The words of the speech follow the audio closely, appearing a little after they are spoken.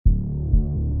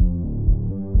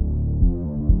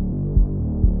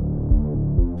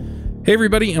Hey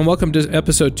everybody, and welcome to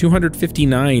episode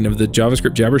 259 of the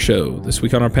JavaScript Jabber Show. This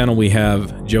week on our panel we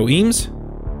have Joe Eames.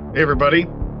 Hey everybody.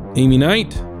 Aimee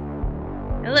Knight.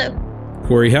 Hello.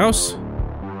 Cory House.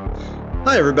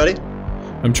 Hi everybody.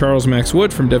 I'm Charles Max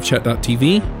Wood from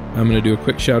devchat.tv. I'm going to do a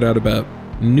quick shout out about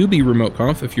Newbie Remote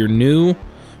Conf. If you're new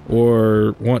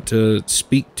or want to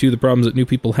speak to the problems that new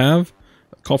people have,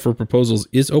 a call for proposals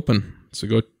is open. So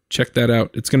go check that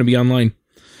out. It's going to be online.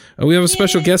 We have a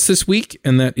special guest this week,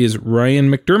 and that is Ryan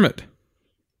McDermott.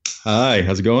 Hi,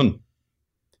 how's it going?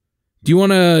 Do you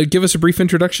want to give us a brief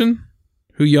introduction?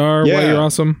 Who you are, why you're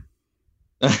awesome?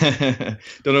 Don't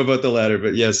know about the latter,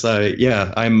 but yes,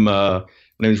 I'm my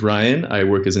name's Ryan. I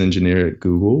work as an engineer at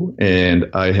Google, and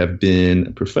I have been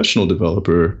a professional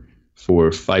developer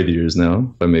for 5 years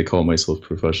now, if I may call myself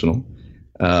professional.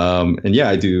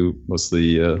 I do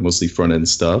mostly front-end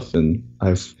stuff, and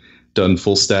I've done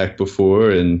full stack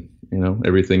before and,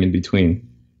 everything in between.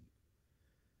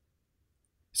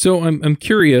 So I'm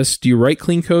curious, do you write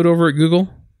clean code over at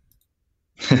Google?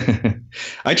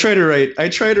 I try to write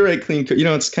clean code.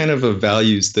 It's kind of a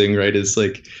values thing, right? It's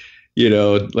like,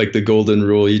 like the golden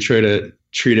rule. You try to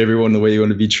treat everyone the way you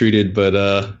want to be treated, but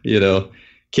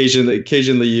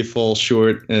occasionally you fall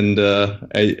short. And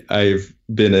I've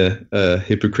been a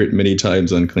hypocrite many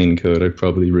times on clean code. I've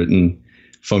probably written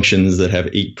functions that have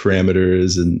 8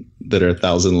 parameters and that are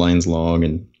 1,000 lines long,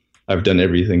 and I've done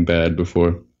everything bad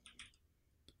before.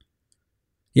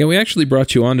 Yeah, we actually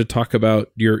brought you on to talk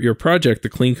about your project, the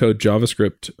Clean Code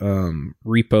JavaScript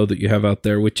repo that you have out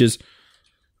there, which is,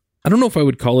 I don't know if I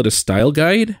would call it a style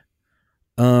guide,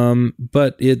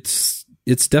 but it's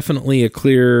definitely a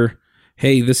clear,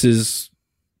 hey, this is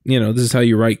how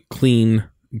you write clean,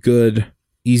 good,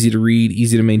 easy to read,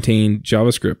 easy to maintain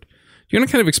JavaScript. Do you want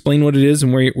to kind of explain what it is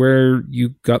and where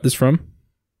you got this from?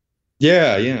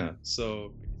 Yeah.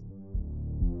 So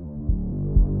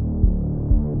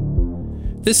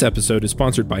this episode is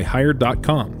sponsored by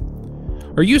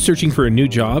Hired.com. Are you searching for a new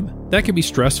job? That can be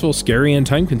stressful, scary, and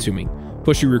time-consuming.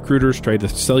 Pushy recruiters try to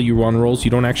sell you on roles you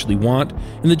don't actually want,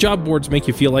 and the job boards make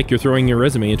you feel like you're throwing your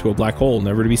resume into a black hole,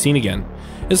 never to be seen again.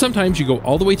 And sometimes you go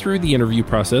all the way through the interview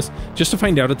process just to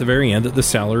find out at the very end that the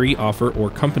salary, offer, or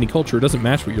company culture doesn't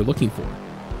match what you're looking for.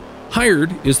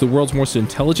 Hired is the world's most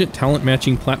intelligent talent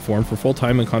matching platform for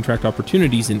full-time and contract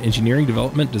opportunities in engineering,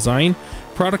 development, design,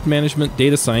 product management,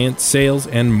 data science, sales,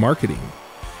 and marketing.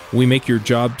 We make your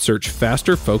job search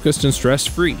faster, focused, and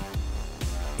stress-free.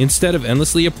 Instead of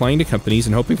endlessly applying to companies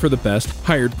and hoping for the best,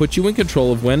 Hired puts you in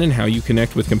control of when and how you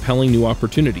connect with compelling new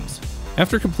opportunities.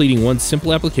 After completing one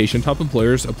simple application, top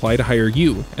employers apply to hire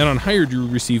you, and on Hired you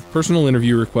receive personal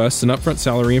interview requests and upfront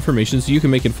salary information so you can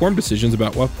make informed decisions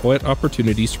about what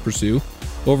opportunities to pursue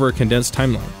over a condensed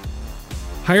timeline.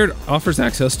 Hired offers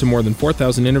access to more than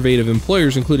 4,000 innovative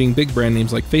employers, including big brand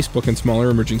names like Facebook and smaller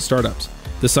emerging startups.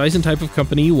 The size and type of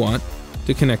company you want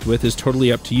to connect with is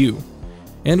totally up to you.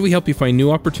 And we help you find new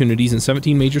opportunities in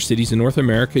 17 major cities in North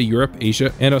America, Europe,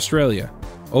 Asia, and Australia.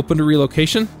 Open to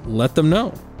relocation? Let them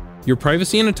know. Your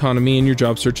privacy and autonomy in your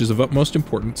job search is of utmost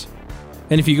importance.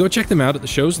 And if you go check them out at the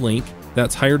show's link,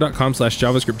 that's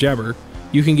hire.com/JavaScript Jabber,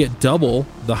 you can get double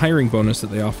the hiring bonus that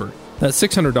they offer. That's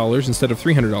 $600 instead of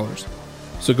 $300.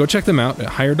 So go check them out at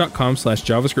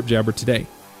hire.com/JavaScript Jabber today.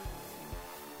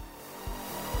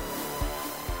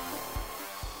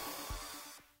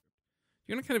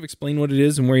 You want to kind of explain what it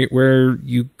is and where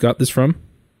you got this from?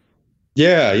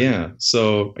 Yeah.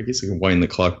 So I guess I can wind the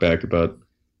clock back about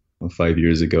 5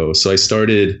 years ago. So I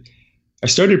started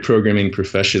programming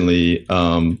professionally,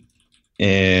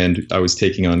 and I was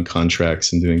taking on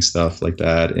contracts and doing stuff like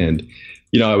that. And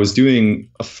I was doing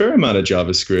a fair amount of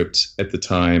JavaScript at the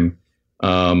time,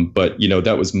 but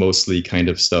that was mostly kind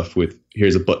of stuff with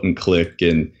here's a button click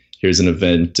and here's an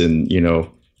event, and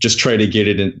just try to get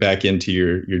it back into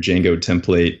your Django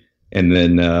template and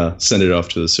then send it off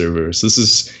to the server. So this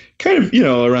is kind of,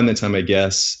 around that time, I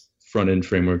guess, front-end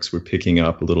frameworks were picking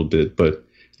up a little bit, but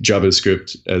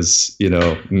JavaScript, as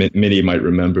many might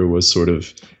remember, was sort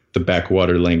of the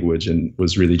backwater language and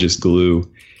was really just glue.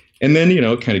 And then,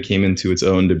 kind of came into its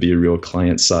own to be a real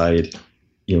client-side,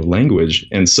 language.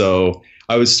 And so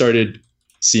I started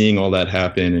seeing all that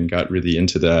happen and got really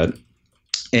into that.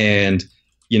 And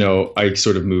I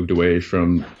sort of moved away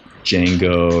from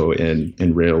Django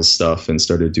and Rails stuff and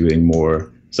started doing more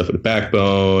stuff with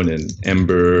Backbone and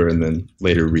Ember and then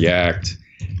later React.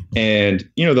 And,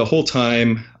 the whole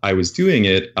time I was doing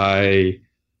it, I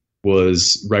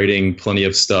was writing plenty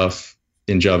of stuff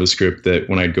in JavaScript that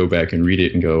when I'd go back and read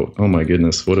it and go, oh my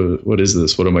goodness, what is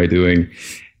this? What am I doing?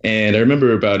 And I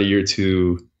remember about a year or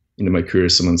two into my career,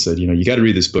 someone said, you got to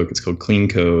read this book. It's called Clean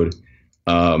Code.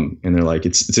 And they're like,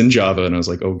 it's in Java. And I was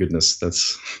like, oh goodness,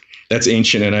 that's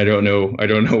ancient. And I don't know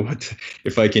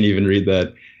if I can even read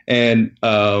that. And,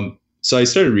 so I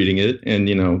started reading it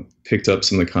and, picked up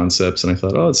some of the concepts and I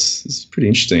thought, oh, it's pretty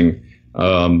interesting.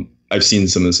 I've seen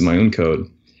some of this in my own code.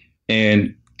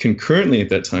 And concurrently at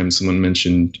that time, someone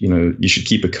mentioned, you should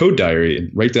keep a code diary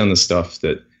and write down the stuff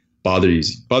that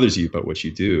bothers you about what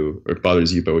you do or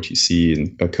bothers you about what you see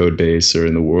in a code base or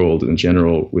in the world in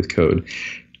general with code.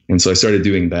 And so I started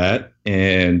doing that.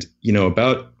 And,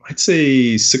 about, I'd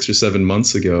say 6 or 7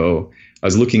 months ago, I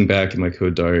was looking back at my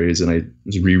code diaries and I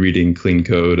was rereading Clean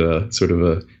Code, sort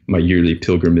of my yearly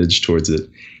pilgrimage towards it.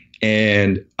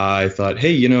 And I thought,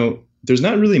 hey, there's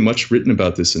not really much written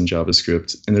about this in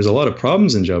JavaScript. And there's a lot of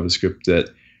problems in JavaScript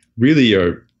that really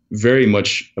are very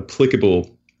much applicable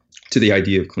to the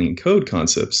idea of clean code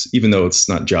concepts, even though it's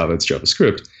not Java, it's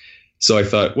JavaScript. So I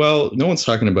thought, well, no one's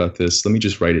talking about this. Let me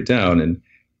just write it down. And,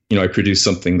 I produced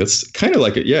something that's kind of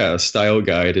like a style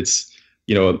guide. It's,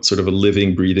 sort of a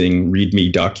living, breathing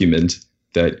README document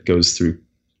that goes through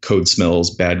code smells,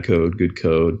 bad code, good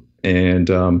code, and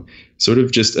sort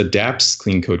of just adapts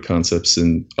clean code concepts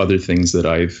and other things that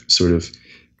I've sort of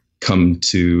come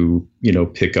to,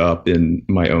 pick up in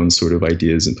my own sort of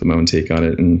ideas and put my own take on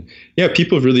it. And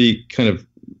people have really kind of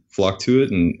flocked to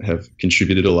it and have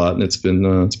contributed a lot. And it's been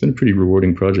a pretty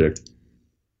rewarding project.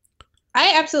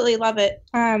 I absolutely love it.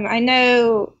 I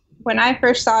know when I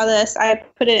first saw this, I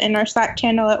put it in our Slack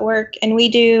channel at work, and we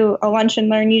do a lunch and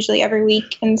learn usually every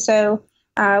week. And so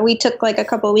we took like a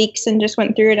couple weeks and just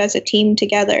went through it as a team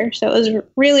together. So it was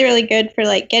really, really good for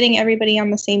like getting everybody on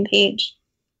the same page.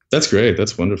 That's great.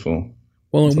 That's wonderful.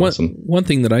 Well, that's and awesome. One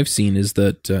thing that I've seen is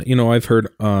that, I've heard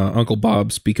Uncle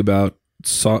Bob speak about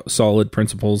solid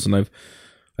principles, and I've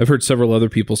heard several other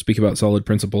people speak about solid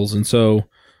principles. And so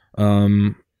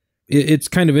it's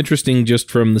kind of interesting just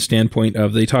from the standpoint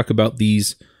of they talk about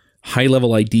these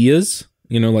high-level ideas,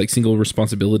 like single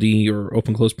responsibility or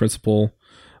open-close principle,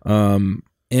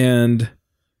 and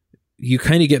you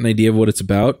kind of get an idea of what it's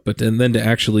about, but then to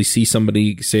actually see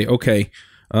somebody say, okay,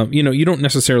 you don't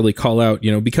necessarily call out,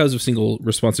 because of single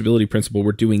responsibility principle,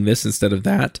 we're doing this instead of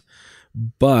that,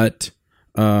 but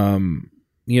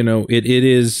it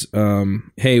is,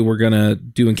 hey, we're going to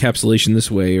do encapsulation this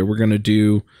way, or we're going to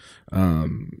do,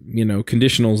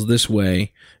 conditionals this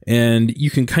way. And you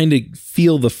can kind of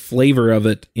feel the flavor of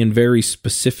it in very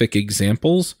specific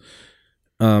examples,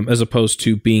 as opposed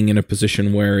to being in a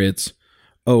position where it's,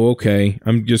 oh, okay,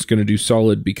 I'm just going to do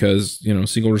solid because,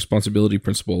 single responsibility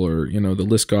principle, or, the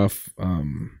Liskov,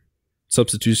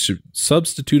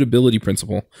 substitutability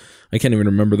principle. I can't even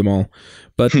remember them all,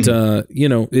 but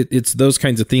it's those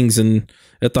kinds of things. And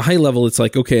at the high level, it's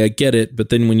like, okay, I get it. But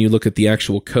then when you look at the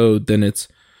actual code, then it's,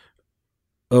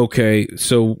 okay,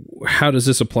 so how does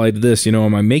this apply to this?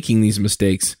 Am I making these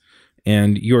mistakes?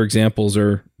 And your examples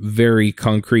are very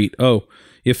concrete. Oh,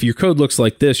 if your code looks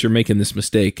like this, you're making this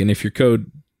mistake. And if your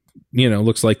code,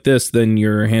 looks like this, then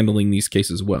you're handling these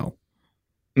cases well.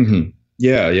 Mm-hmm.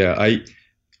 Yeah.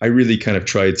 I really kind of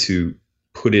tried to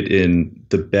put it in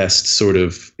the best sort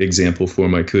of example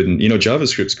form I could. And,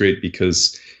 JavaScript's great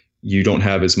because you don't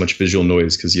have as much visual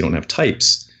noise because you don't have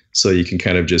types. So you can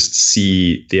kind of just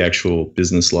see the actual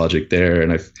business logic there.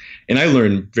 And I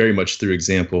learn very much through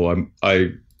example. I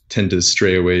tend to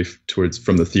stray away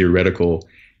from the theoretical.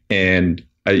 And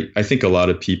I think a lot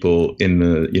of people in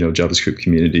the, JavaScript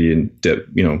community and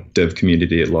dev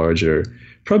community at large are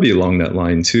probably along that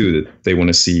line too, that they want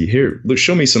to see, here, look,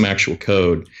 show me some actual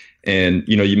code. And,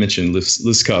 you mentioned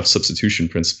Liskov substitution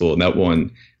principle, and that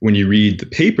one, when you read the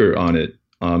paper on it,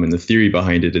 and the theory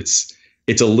behind it, it's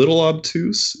a little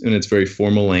obtuse and it's very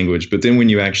formal language. But then when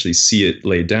you actually see it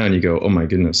laid down, you go, oh my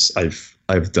goodness, I've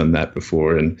done that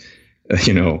before. And,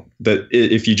 that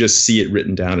if you just see it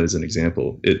written down as an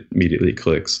example, it immediately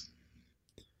clicks.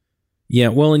 Yeah,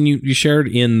 well, and you shared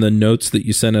in the notes that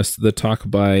you sent us the talk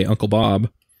by Uncle Bob.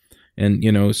 And,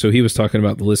 so he was talking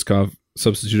about the Liskov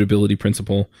substitutability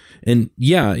principle. And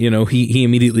yeah, he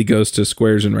immediately goes to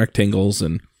squares and rectangles,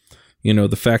 and,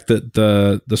 the fact that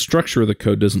the structure of the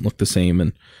code doesn't look the same.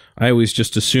 And I always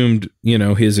just assumed,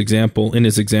 his example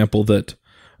that,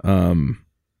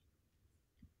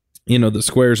 the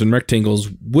squares and rectangles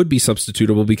would be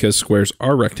substitutable because squares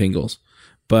are rectangles.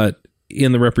 But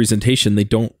in the representation, they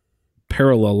don't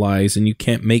parallelize, and you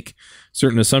can't make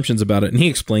certain assumptions about it. And he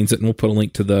explains it, and we'll put a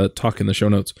link to the talk in the show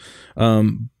notes.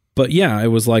 But yeah, I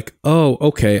was like, oh,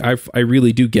 okay, I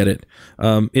really do get it.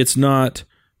 It's not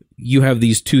you have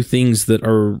these two things that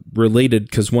are related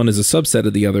because one is a subset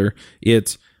of the other.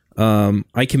 It's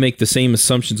I can make the same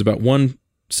assumptions about one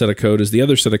set of code as the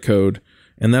other set of code,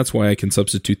 and that's why I can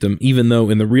substitute them, even though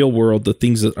in the real world, the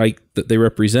things that they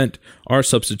represent are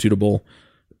substitutable.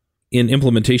 In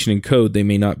implementation and code, they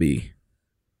may not be.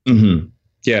 Mm-hmm.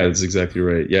 Yeah, that's exactly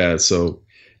right. Yeah. So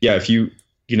yeah, if you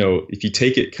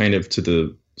take it kind of to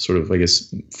the sort of, I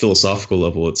guess, philosophical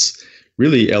level, it's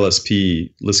really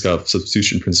LSP, Liskov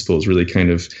substitution principle, is really kind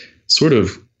of sort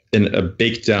of a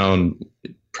baked down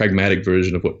pragmatic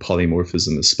version of what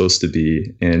polymorphism is supposed to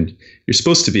be. And you're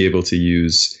supposed to be able to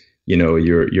use,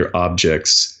 your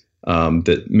objects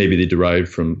that maybe they derive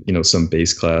from, some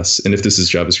base class. And if this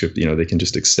is JavaScript, they can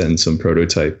just extend some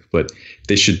prototype, but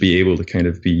they should be able to kind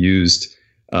of be used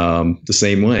the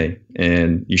same way.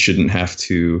 And you shouldn't have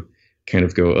to kind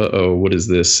of go, uh-oh, what is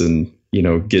this? And,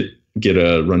 get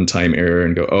a runtime error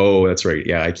and go, oh, that's right.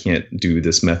 Yeah, I can't do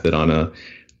this method on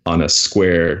a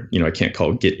square. I can't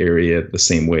call get area the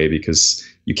same way because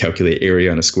you calculate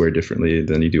area on a square differently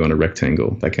than you do on a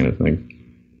rectangle, that kind of thing.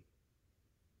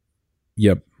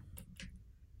 Yep.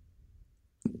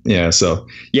 Yeah. So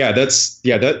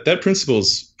that principle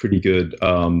is pretty good.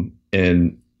 And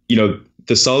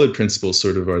the solid principles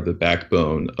sort of are the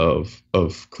backbone of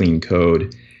clean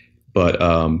code. But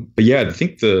yeah, I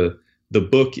think the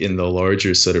book in the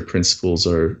larger set of principles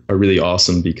are really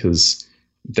awesome because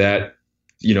that,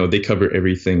 they cover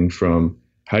everything from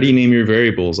how do you name your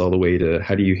variables all the way to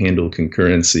how do you handle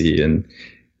concurrency,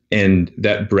 and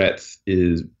that breadth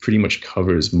is pretty much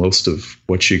covers most of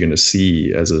what you're going to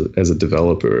see as a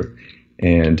developer.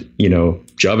 And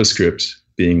JavaScript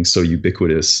being so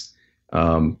ubiquitous,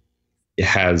 it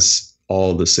has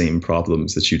all the same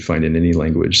problems that you'd find in any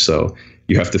language. So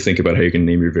you have to think about how you can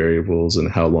name your variables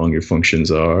and how long your functions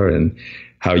are and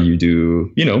how you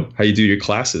do your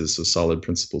classes. So solid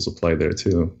principles apply there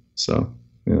too. So,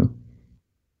 yeah.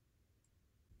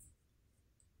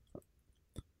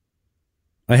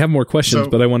 I have more questions,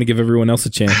 but I want to give everyone else a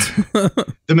chance.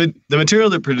 The material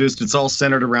that produced, it's all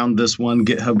centered around this one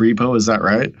GitHub repo. Is that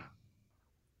right?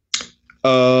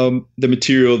 The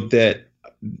material that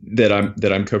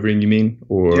I'm covering, you mean?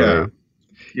 Or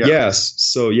yeah. Yes.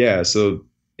 So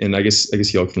and I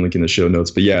guess y'all can link in the show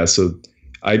notes. But yeah, so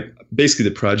basically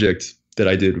the project that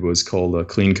I did was called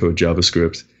Clean Code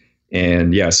JavaScript,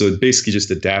 and yeah, so basically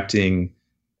just adapting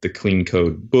the Clean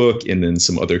Code book and then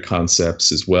some other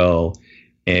concepts as well.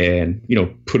 And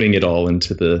putting it all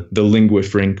into the lingua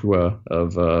franca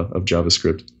of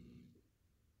JavaScript.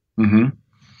 Mm-hmm.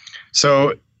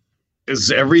 So,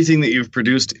 is everything that you've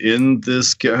produced in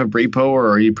this GitHub repo, or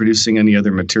are you producing any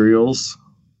other materials?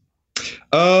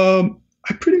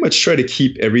 I pretty much try to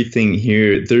keep everything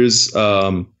here. There's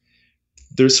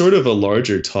sort of a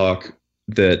larger talk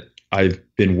that I've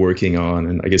been working on,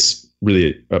 and I guess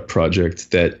really a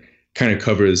project that kind of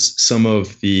covers some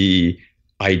of the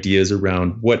ideas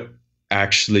around what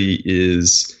actually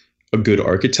is a good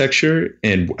architecture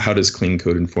and how does clean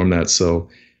code inform that. So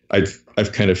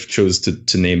I've kind of chose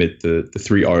to name it the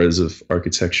 3 R's of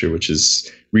architecture, which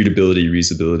is readability,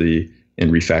 reusability,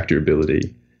 and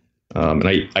refactorability. And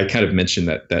I kind of mentioned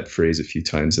that phrase a few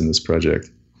times in this project.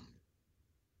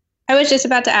 I was just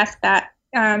about to ask that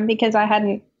because I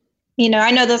hadn't,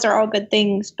 I know those are all good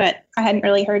things, but I hadn't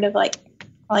really heard of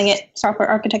calling it software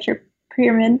architecture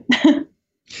pyramid.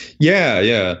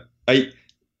 Yeah.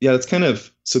 That's kind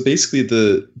of, so basically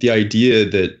the idea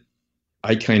that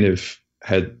I kind of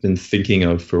had been thinking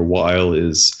of for a while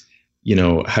is,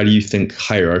 how do you think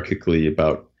hierarchically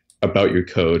about your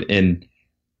code? And,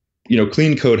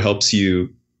 clean code helps you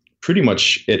pretty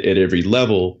much at every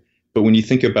level. But when you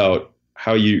think about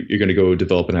how you're going to go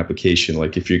develop an application,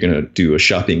 like if you're going to do a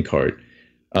shopping cart,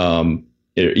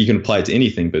 you can apply it to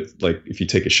anything. But like if you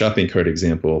take a shopping cart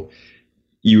example,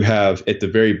 you have at the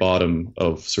very bottom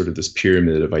of sort of this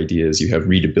pyramid of ideas, you have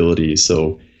readability.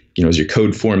 So, is your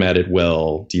code formatted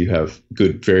well? Do you have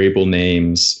good variable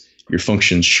names? Your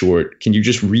function's short? Can you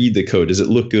just read the code? Does it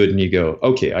look good? And you go,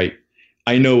 okay,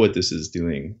 I know what this is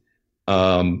doing.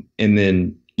 And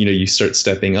then, you start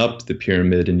stepping up the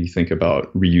pyramid and you think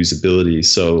about reusability.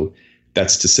 So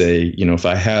that's to say, if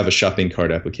I have a shopping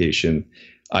cart application,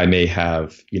 I may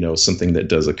have, something that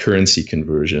does a currency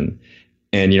conversion.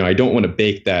 And, I don't want to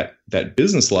bake that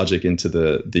business logic into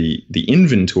the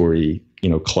inventory,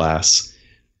 class.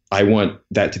 I want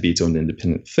that to be its own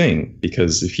independent thing,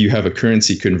 because if you have a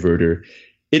currency converter,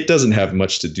 it doesn't have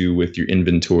much to do with your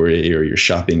inventory or your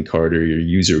shopping cart or your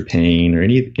user pane or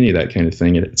any of that kind of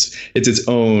thing. It's its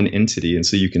own entity. And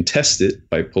so you can test it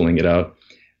by pulling it out.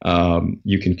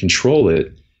 You can control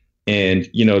it. And,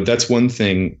 that's one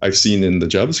thing I've seen in the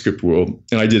JavaScript world.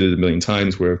 And I did it a million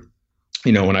times where,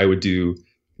 when I would do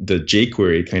the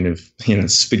jQuery kind of,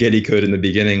 spaghetti code in the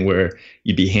beginning where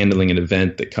you'd be handling an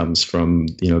event that comes from,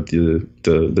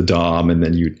 the DOM, and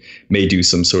then you may do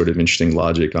some sort of interesting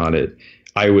logic on it.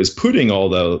 I was putting all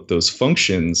those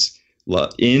functions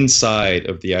inside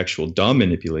of the actual DOM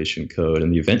manipulation code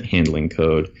and the event handling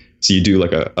code. So you do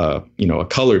like a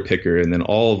color picker, and then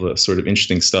all the sort of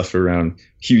interesting stuff around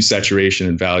hue, saturation,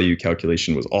 and value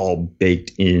calculation was all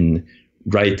baked in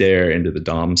right there into the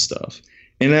DOM stuff.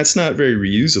 And that's not very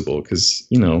reusable because,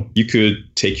 you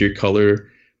could take your color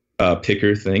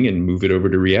picker thing and move it over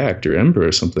to React or Ember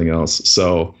or something else.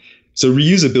 So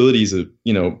reusability is a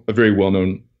very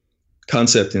well-known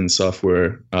concept in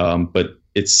software, but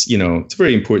it's a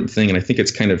very important thing, and I think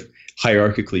it's kind of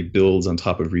hierarchically builds on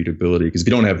top of readability, because if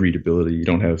you don't have readability, you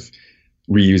don't have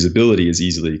reusability as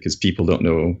easily, because people don't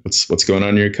know what's going on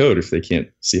in your code if they can't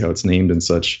see how it's named and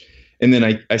such. And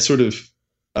then I sort of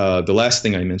the last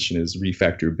thing I mentioned is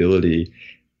refactorability,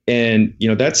 and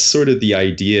that's sort of the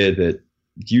idea that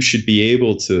you should be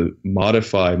able to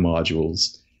modify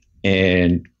modules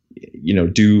and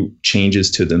do changes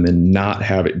to them and not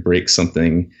have it break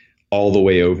something all the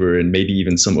way over and maybe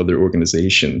even some other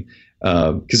organization.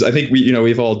 Because I think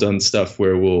we've all done stuff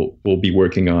where we'll be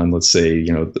working on, let's say,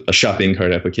 a shopping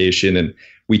cart application, and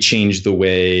we change the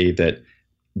way that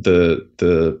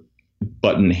the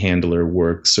button handler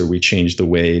works, or we change the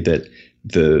way that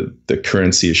the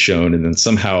currency is shown, and then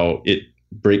somehow it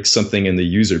breaks something in the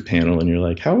user panel, and you're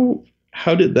like,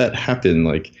 how did that happen?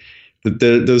 Like,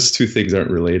 those two things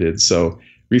aren't related. So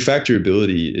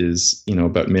refactorability is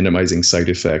about minimizing side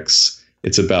effects.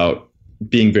 It's about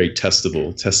being very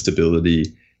testable.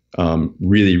 Testability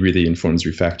really, really informs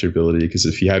refactorability, because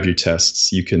if you have your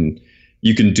tests, you can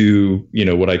do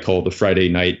what I call the Friday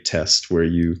night test, where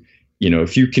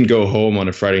if you can go home on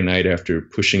a Friday night after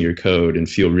pushing your code and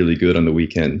feel really good on the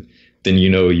weekend, then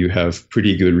you have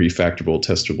pretty good refactorable,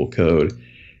 testable code.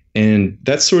 And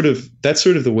that's sort of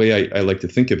the way I like to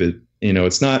think of it.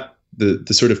 It's not the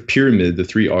sort of pyramid, the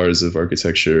 3 R's of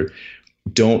architecture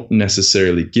don't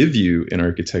necessarily give you an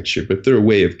architecture, but they're a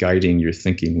way of guiding your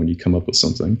thinking when you come up with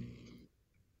something.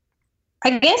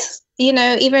 I guess,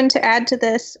 even to add to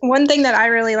this, one thing that I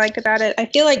really liked about it, I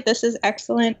feel like this is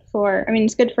excellent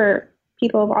it's good for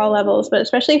people of all levels, but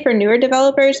especially for newer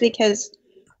developers, because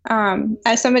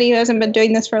as somebody who hasn't been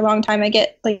doing this for a long time, I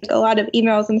get like a lot of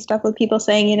emails and stuff with people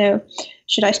saying,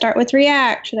 should I start with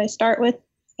React? Should I start with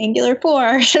Angular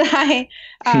 4? Should I,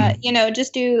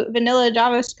 just do vanilla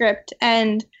JavaScript?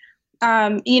 And,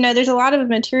 there's a lot of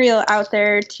material out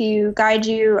there to guide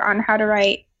you on how to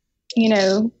write,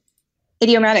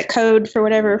 idiomatic code for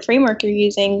whatever framework you're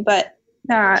using. But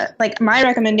my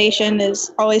recommendation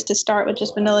is always to start with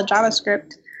just vanilla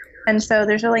JavaScript. And so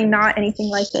there's really not anything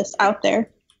like this out there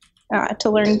to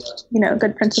learn,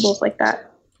 good principles like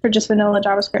that for just vanilla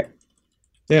JavaScript.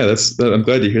 Yeah, I'm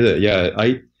glad to hear that. Yeah,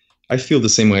 I feel the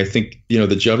same way. I think, the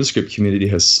JavaScript community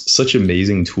has such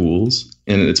amazing tools,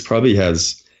 and it's probably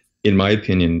has, in my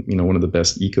opinion, one of the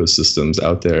best ecosystems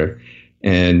out there.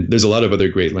 And there's a lot of other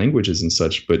great languages and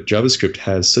such, but JavaScript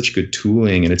has such good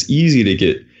tooling, and it's easy to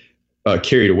get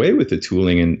carried away with the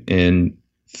tooling and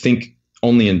think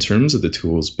only in terms of the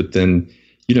tools. But then,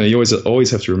 you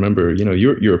always have to remember,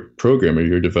 you're a programmer,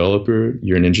 you're a developer,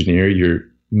 you're an engineer, you're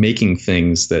making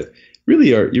things that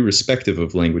really are irrespective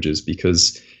of languages,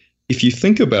 because if you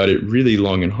think about it really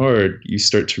long and hard, you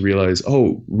start to realize,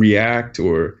 React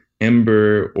or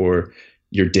Ember or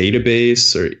your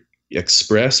database or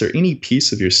Express or any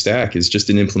piece of your stack is just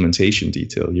an implementation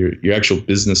detail. Your actual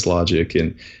business logic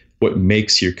and what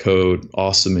makes your code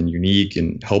awesome and unique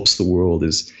and helps the world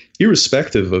is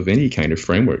irrespective of any kind of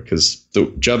framework, because the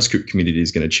JavaScript community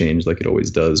is going to change like it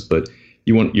always does, but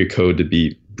you want your code to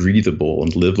be breathable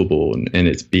and livable and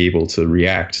it be able to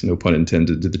react, no pun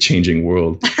intended, to the changing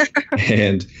world.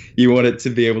 And you want it to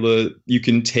be able to, you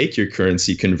can take your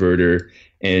currency converter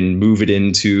and move it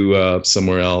into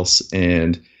somewhere else.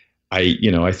 And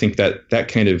I think that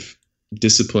kind of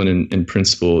discipline and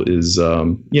principle is,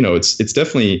 it's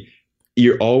definitely,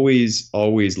 you're always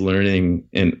learning,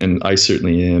 and I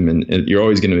certainly am, and you're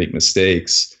always going to make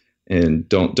mistakes, and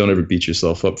don't ever beat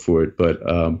yourself up for it. But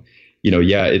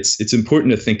it's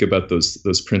important to think about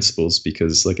those principles,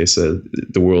 because, like I said,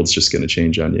 the world's just going to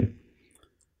change on you.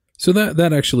 So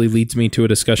that actually leads me to a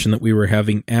discussion that we were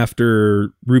having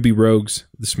after Ruby Rogues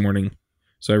this morning.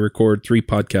 So I record 3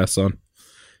 podcasts on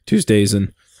Tuesdays,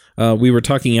 and we were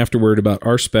talking afterward about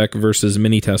RSpec versus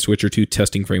Minitest, which are 2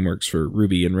 testing frameworks for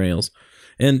Ruby and Rails.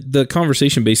 And the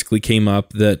conversation basically came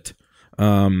up that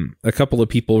a couple of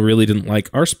people really didn't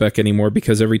like RSpec anymore,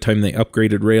 because every time they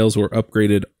upgraded Rails or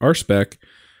upgraded RSpec,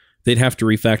 they'd have to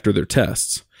refactor their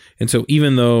tests. And so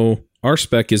even though our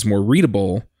spec is more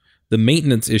readable, the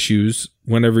maintenance issues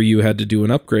whenever you had to do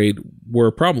an upgrade were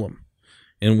a problem.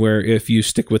 And where if you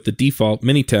stick with the default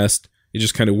mini test, it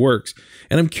just kind of works.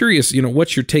 And I'm curious,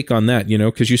 what's your take on that?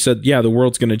 Because you said, yeah, the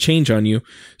world's going to change on you.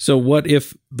 So what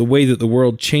if the way that the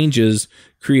world changes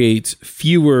creates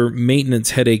fewer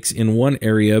maintenance headaches in one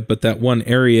area, but that one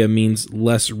area means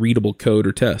less readable code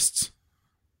or tests?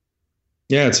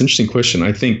 Yeah, it's an interesting question.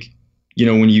 I think,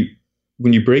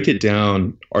 when you break it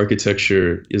down,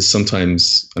 architecture is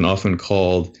sometimes and often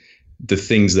called the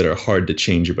things that are hard to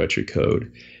change about your code.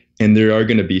 And there are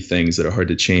going to be things that are hard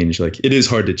to change. Like it is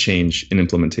hard to change an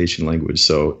implementation language.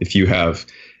 So if you have,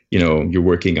 you're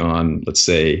working on, let's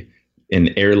say, an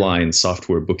airline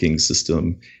software booking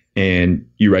system, and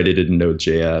you write it in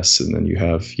node.js, and then you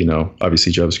have,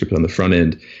 obviously JavaScript on the front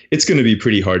end, it's going to be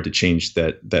pretty hard to change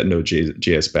that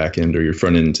node.js backend or your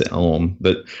front end to Elm.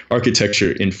 But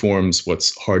architecture informs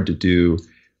what's hard to do.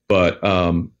 But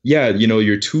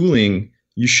your tooling,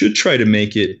 you should try to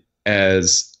make it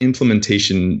as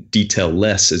implementation detail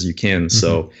less as you can. Mm-hmm.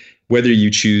 So whether you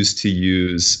choose to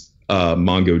use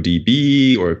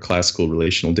MongoDB or a classical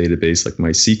relational database like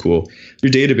MySQL,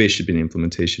 your database should be an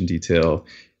implementation detail.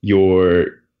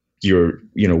 Your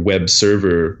web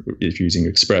server, if you're using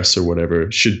Express or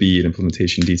whatever, should be an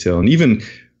implementation detail. And even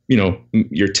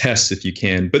your tests if you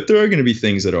can. But there are going to be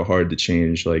things that are hard to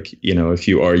change, like if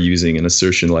you are using an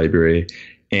assertion library,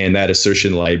 and that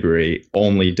assertion library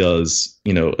only does,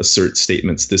 assert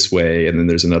statements this way, and then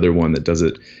there's another one that does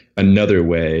it another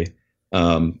way.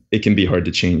 It can be hard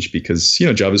to change because,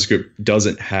 JavaScript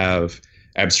doesn't have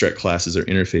abstract classes or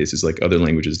interfaces like other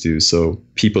languages do. So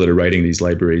people that are writing these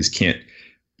libraries can't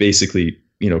basically,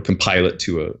 compile it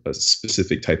to a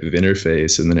specific type of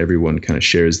interface, and then everyone kind of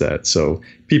shares that. So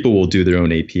people will do their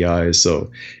own APIs. So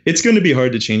it's going to be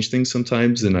hard to change things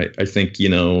sometimes. And I think,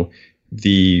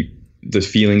 the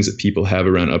feelings that people have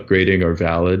around upgrading are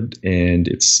valid, and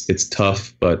it's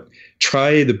tough, but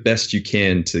try the best you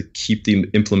can to keep the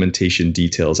implementation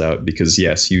details out, because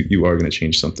yes, you are going to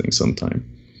change something sometime.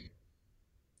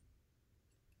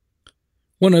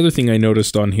 One other thing I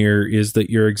noticed on here is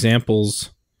that your examples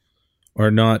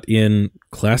are not in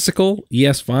classical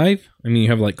ES5. I mean, you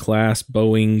have like class,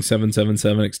 Boeing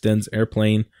 777 extends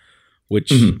airplane, which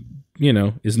mm-hmm.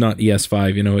 Is not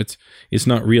ES5. It's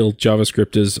not real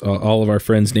JavaScript, as all of our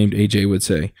friends named AJ would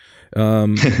say.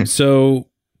 So,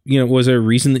 was there a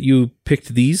reason that you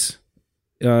picked these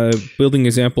building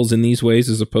examples in these ways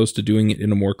as opposed to doing it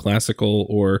in a more classical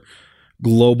or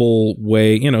global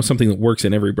way? Something that works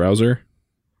in every browser.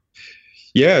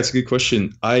 Yeah, it's a good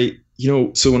question.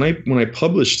 So when I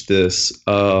published this,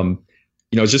 I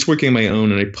was just working on my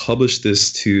own, and I published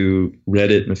this to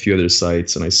Reddit and a few other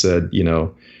sites, and I said,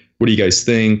 what do you guys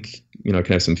think? Can I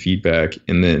have some feedback?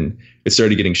 And then it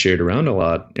started getting shared around a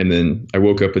lot. And then I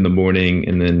woke up in the morning,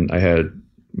 and then I had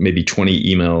maybe 20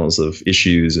 emails of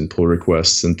issues and pull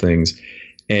requests and things.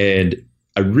 And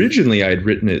originally I had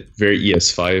written it very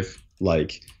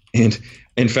ES5-like. And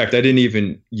in fact, I didn't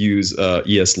even use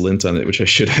ESLint on it, which I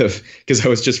should have, because I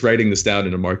was just writing this down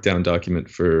in a markdown document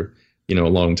for, a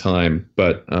long time.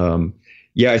 But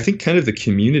I think kind of the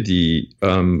community,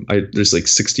 there's like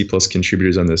 60 plus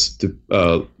contributors on this,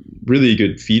 really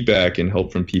good feedback and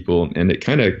help from people. And it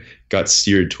kind of got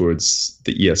steered towards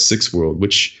the ES6 world,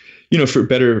 which, for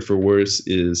better or for worse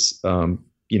is, I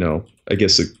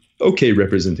guess a okay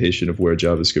representation of where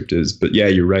JavaScript is. But yeah,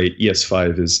 you're right.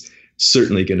 ES5 is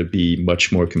certainly going to be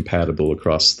much more compatible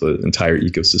across the entire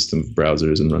ecosystem of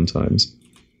browsers and runtimes.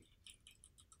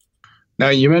 Now,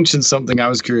 you mentioned something I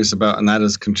was curious about, and that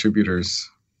is contributors.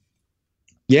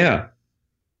 Yeah.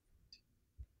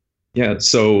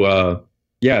 So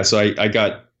I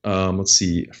got, let's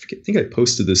see, I think I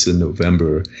posted this in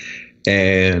November,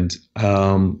 and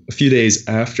a few days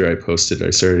after I posted, I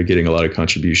started getting a lot of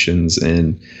contributions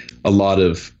and a lot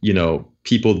of,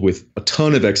 people with a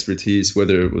ton of expertise,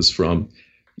 whether it was from,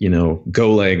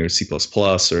 Golang or C++,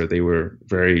 or they were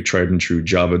very tried and true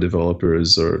Java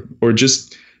developers, or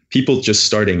just people just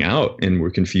starting out and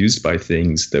were confused by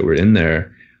things that were in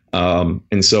there.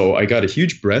 And so I got a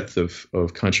huge breadth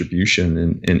of contribution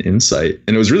and insight.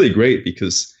 And it was really great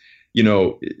because,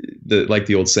 like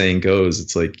the old saying goes,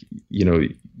 it's like,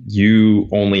 you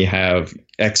only have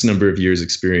X number of years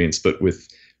experience, but with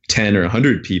 10 or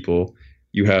 100 people,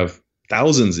 you have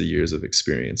thousands of years of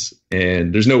experience.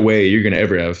 And there's no way you're going to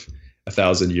ever have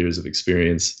 1,000 years of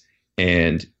experience.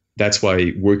 And that's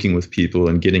why working with people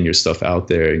and getting your stuff out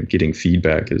there and getting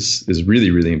feedback is really,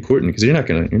 really important, because you're not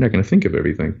gonna think of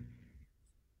everything.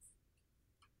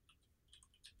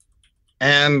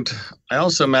 And I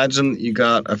also imagine you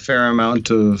got a fair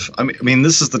amount of, I mean,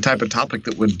 this is the type of topic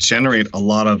that would generate a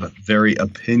lot of very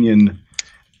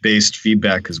opinion-based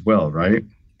feedback as well, right?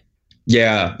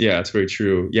 Yeah, it's very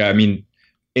true. Yeah, I mean,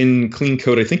 in Clean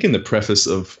Code, I think in the preface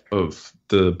of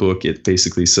the book, it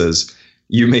basically says,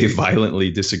 you may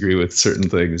violently disagree with certain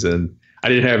things. And I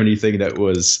didn't have anything that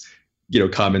was,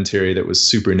 commentary that was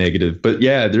super negative. But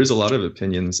yeah, there's a lot of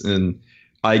opinions. And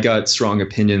I got strong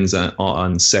opinions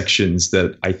on sections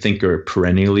that I think are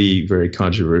perennially very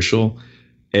controversial.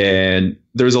 And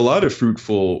there's a lot of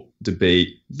fruitful debate.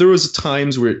 There was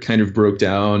times where it kind of broke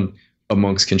down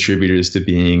amongst contributors to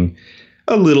being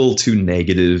a little too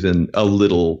negative and a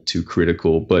little too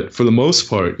critical. But for the most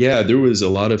part, yeah, there was a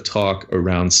lot of talk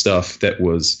around stuff that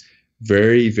was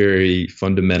very, very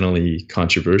fundamentally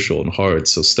controversial and hard.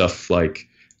 So stuff like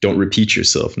don't repeat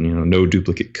yourself and, no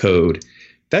duplicate code.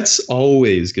 That's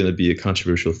always going to be a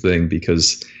controversial thing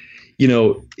because,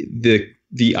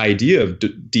 the idea of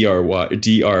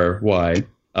DRY,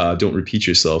 don't repeat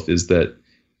yourself, is that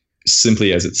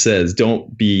simply as it says,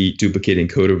 don't be duplicating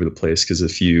code over the place. Because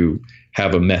if you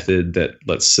have a method that,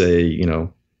 let's say,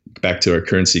 back to our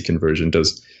currency conversion,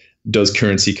 does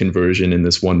currency conversion in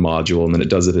this one module and then it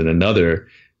does it in another,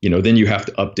 then you have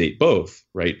to update both,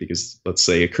 right? Because let's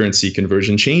say a currency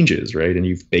conversion changes, right? And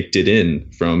you've baked it in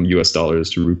from US dollars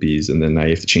to rupees, and then now you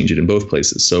have to change it in both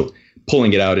places. So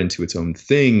pulling it out into its own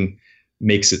thing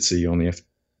makes it so you only have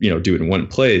to, do it in one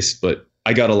place. But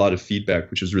I got a lot of feedback,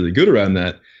 which was really good around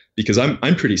that, because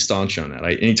I'm pretty staunch on that.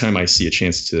 Anytime I see a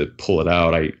chance to pull it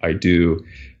out, I do.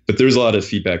 But there's a lot of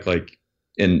feedback,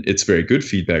 and it's very good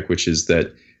feedback, which is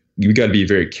that you got to be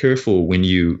very careful when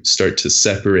you start to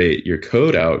separate your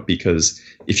code out, because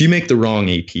if you make the wrong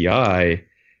API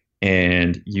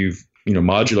and you've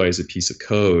modularized a piece of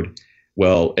code,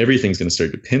 well, everything's going to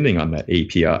start depending on that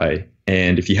API.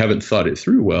 And if you haven't thought it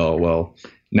through well,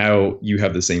 now you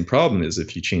have the same problem as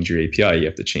if you change your API, you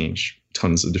have to change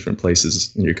tons of different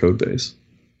places in your code base.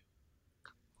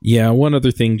 Yeah, one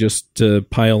other thing just to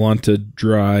pile onto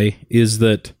Dry is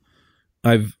that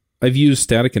I've used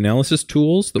static analysis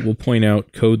tools that will point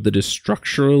out code that is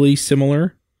structurally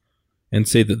similar and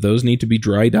say that those need to be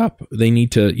dried up. They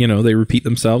need to, they repeat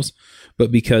themselves,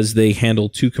 but because they handle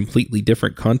two completely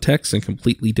different contexts and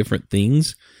completely different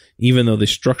things, even though they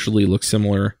structurally look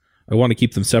similar, I want to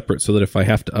keep them separate so that if I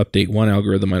have to update one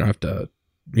algorithm, I don't have to,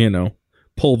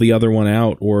 pull the other one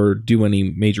out or do any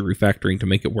major refactoring to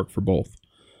make it work for both.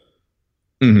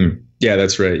 Mm-hmm. Yeah,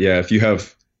 that's right. Yeah, if you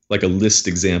have like a list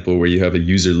example where you have a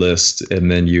user list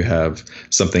and then you have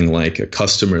something like a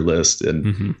customer list,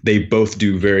 and they both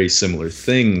do very similar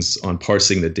things on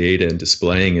parsing the data and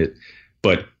displaying it.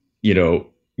 But,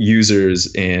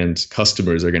 users and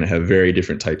customers are going to have very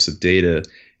different types of data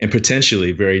and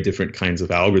potentially very different kinds of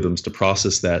algorithms to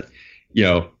process that.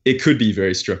 It could be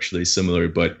very structurally similar,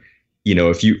 but,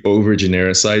 if you over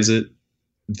genericize it,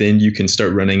 then you can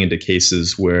start running into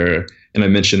cases where, and I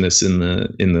mentioned this in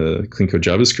the Clean Code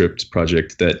JavaScript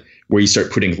project, that where you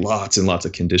start putting lots and lots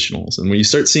of conditionals. And when you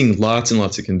start seeing lots and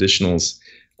lots of conditionals,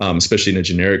 especially in a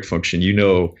generic function,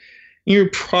 you're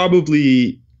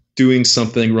probably doing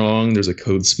something wrong. There's a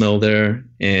code smell there,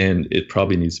 and it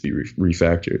probably needs to be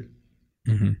refactored.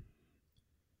 Mm-hmm.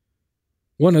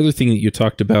 One other thing that you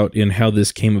talked about in how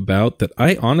this came about that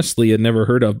I honestly had never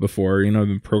heard of before, I've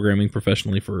been programming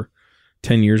professionally for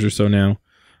 10 years or so now,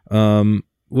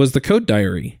 was the code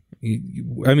diary.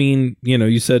 I mean,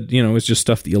 you said, it's just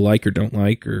stuff that you like or don't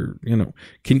like, or,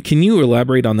 can you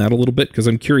elaborate on that a little bit? Because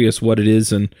I'm curious what it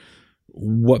is and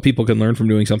what people can learn from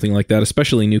doing something like that,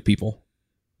 especially new people.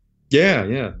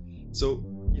 Yeah. So,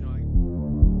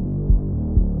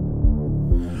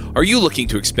 Are you looking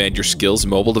to expand your skills in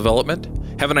mobile development?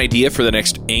 Have an idea for the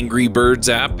next Angry Birds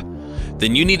app?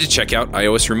 Then you need to check out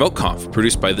iOS Remote Conf,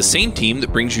 produced by the same team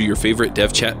that brings you your favorite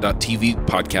devchat.tv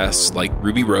podcasts like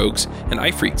Ruby Rogues and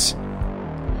iFreaks.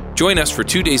 Join us for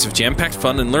 2 days of jam-packed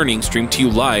fun and learning streamed to you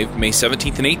live May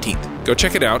 17th and 18th. Go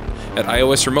check it out at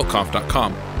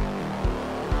iosremoteconf.com.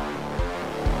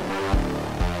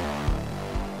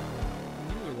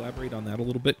 Can you elaborate on that a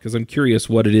little bit? Because I'm curious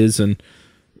what it is and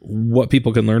what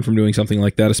people can learn from doing something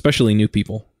like that, especially new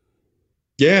people.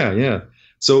 Yeah.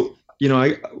 So,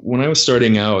 when I was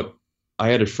starting out, I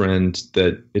had a friend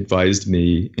that advised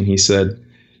me, and he said,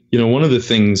 one of the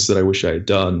things that I wish I had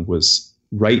done was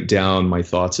write down my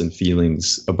thoughts and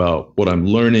feelings about what I'm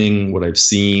learning, what I've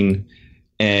seen.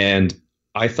 And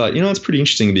I thought, it's pretty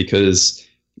interesting because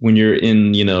when you're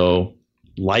in,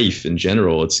 life in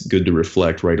general, it's good to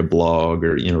reflect, write a blog,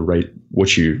 or, write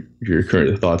what your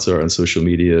current thoughts are on social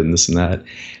media and this and that.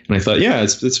 And I thought, yeah,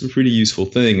 it's a pretty useful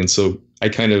thing. And so I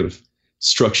kind of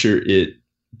structure it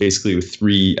basically with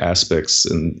three aspects,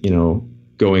 and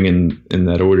going in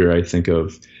that order. I think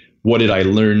of what did I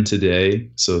learn today,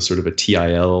 so sort of a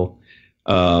TIL.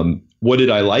 What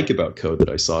did I like about code that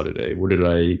I saw today? What did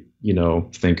I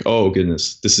think, oh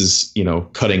goodness, this is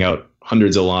cutting out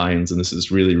hundreds of lines, and this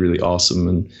is really, really awesome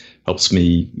and helps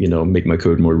me make my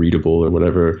code more readable or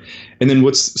whatever. And then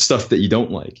what's stuff that you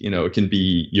don't like? It can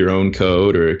be your own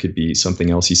code, or it could be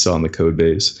something else you saw in the code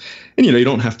base. And you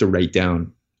don't have to write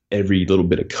down every little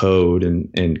bit of code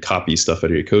and copy stuff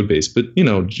out of your code base, but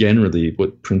generally,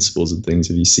 what principles and things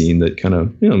have you seen that kind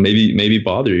of maybe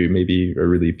bother you, maybe are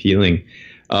really appealing?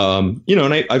 And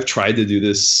I've tried to do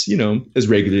this as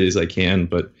regularly as I can,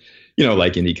 but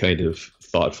like any kind of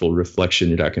thoughtful reflection,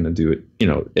 you're not going to do it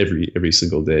every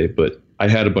single day. But I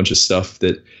had a bunch of stuff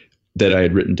that I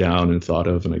had written down and thought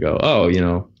of, and I go,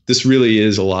 oh, this really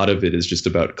is, a lot of it is just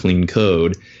about clean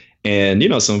code, and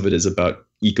some of it is about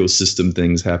ecosystem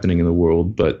things happening in the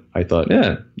world. But I thought,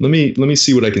 let me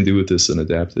see what I can do with this and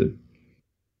adapt it.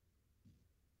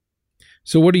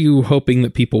 So what are you hoping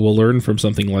that people will learn from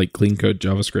something like Clean Code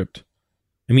JavaScript?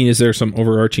 I mean, is there some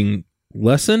overarching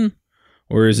lesson,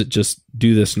 or is it just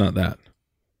do this, not that?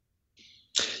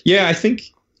 Yeah, I think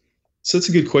so. That's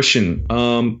a good question.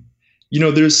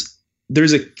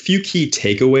 There's a few key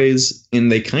takeaways,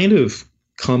 and they kind of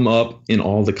come up in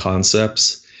all the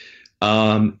concepts.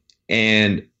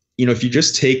 And if you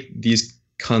just take these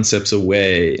concepts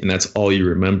away and that's all you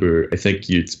remember, I think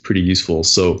it's pretty useful.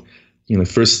 So, the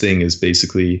first thing is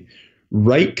basically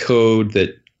write code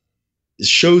that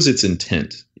shows its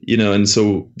intent. And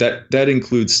so that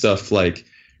includes stuff like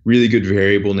really good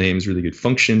variable names, really good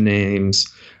function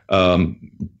names,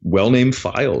 well-named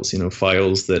files,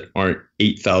 files that aren't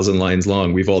 8,000 lines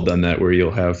long. We've all done that, where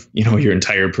you'll have, your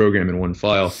entire program in one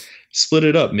file. Split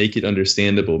it up, make it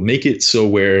understandable, make it so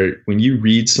where when you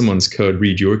read someone's code,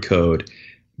 read your code,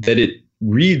 that it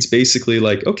reads basically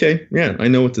like, okay, yeah, I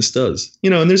know what this does.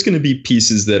 And there's going to be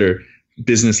pieces that are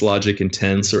business logic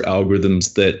intense, or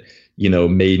algorithms that,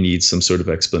 may need some sort of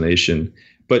explanation.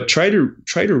 But try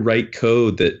to write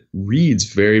code that reads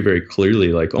very, very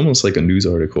clearly, like almost like a news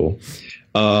article.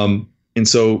 And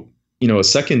so, a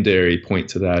secondary point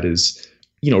to that is,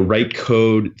 write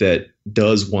code that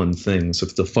does one thing. So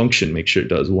if it's a function, make sure it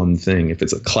does one thing. If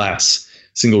it's a class,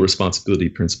 single responsibility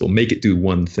principle, make it do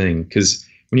one thing. Because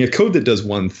when you have code that does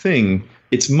one thing,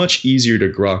 it's much easier to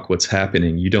grok what's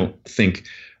happening. You don't think,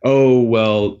 oh,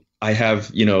 well, I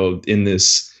have, in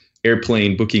this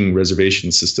airplane booking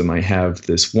reservation system, I have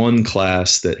this one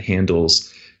class that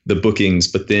handles the bookings,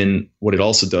 but then what it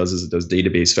also does is it does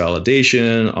database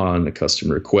validation on a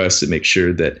customer request. It makes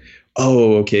sure that,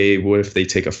 oh, okay, what if they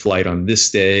take a flight on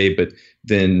this day, but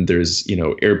then there's,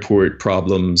 airport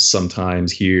problems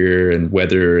sometimes here, and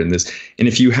weather and this. And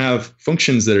if you have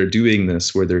functions that are doing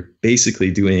this, where they're basically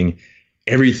doing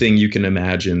everything you can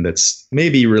imagine that's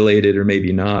maybe related or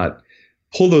maybe not,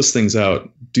 pull those things out,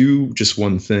 do just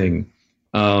one thing.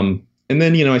 And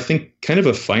then, I think kind of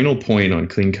a final point on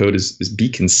clean code is be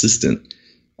consistent.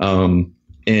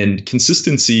 And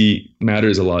consistency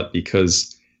matters a lot,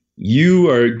 because you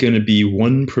are going to be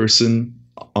one person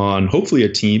on hopefully a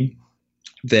team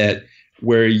that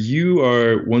where you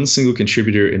are one single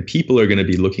contributor, and people are going to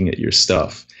be looking at your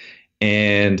stuff,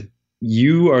 and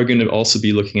you are going to also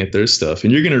be looking at their stuff,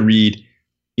 and you're going to read,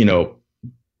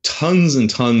 tons and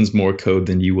tons more code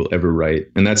than you will ever write.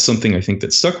 And that's something I think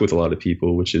that stuck with a lot of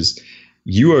people, which is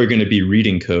you are going to be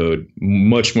reading code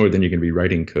much more than you're going to be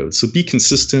writing code. So be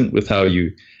consistent with how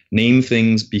you name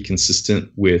things, be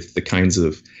consistent with the kinds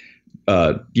of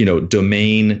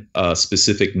domain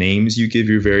specific names you give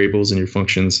your variables and your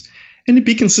functions, and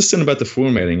be consistent about the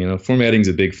formatting. Formatting is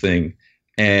a big thing.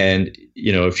 And,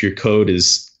 if your code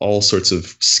is all sorts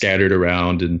of scattered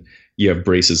around, and you have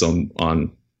braces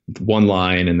on one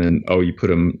line, and then, you put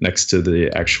them next to the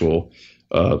actual,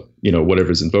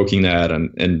 whatever's invoking that,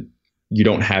 and you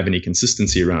don't have any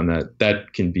consistency around that,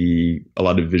 that can be a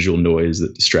lot of visual noise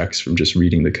that distracts from just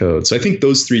reading the code. So I think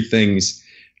those three things,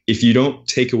 if you don't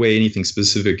take away anything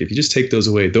specific, if you just take those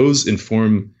away, those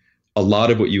inform a lot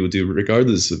of what you will do,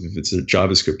 regardless of if it's a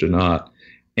JavaScript or not.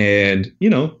 And,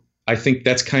 I think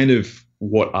that's kind of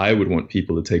what I would want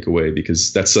people to take away,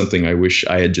 because that's something I wish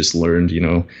I had just learned,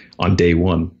 on day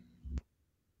one.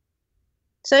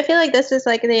 So I feel like this is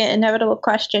like the inevitable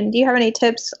question. Do you have any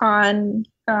tips on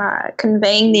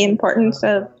conveying the importance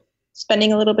of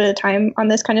spending a little bit of time on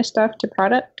this kind of stuff to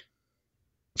product?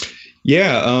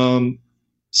 Yeah.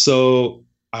 So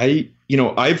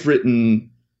I've written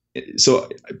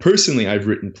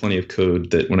plenty of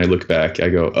code that when I look back, I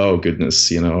go, oh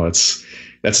goodness,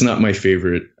 that's not my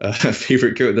favorite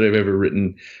favorite code that I've ever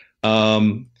written.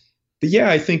 But yeah,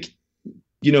 I think,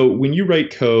 when you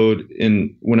write code,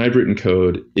 and when I've written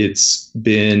code, it's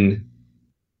been,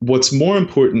 what's more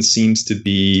important seems to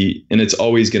be, and it's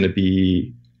always going to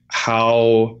be,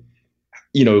 how,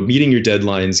 meeting your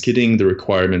deadlines, getting the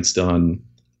requirements done.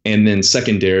 And then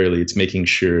secondarily, it's making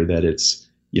sure that it's,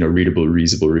 readable,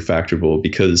 reusable, refactorable,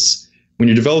 because when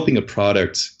you're developing a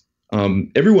product,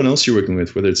 everyone else you're working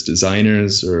with, whether it's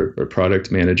designers or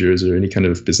product managers or any kind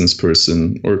of business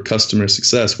person or customer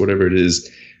success, whatever it is,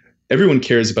 everyone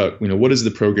cares about, what does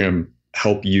the program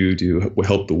help you do,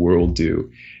 help the world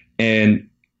do? And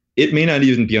it may not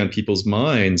even be on people's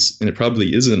minds, and it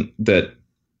probably isn't, that,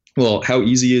 well, how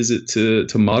easy is it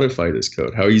to modify this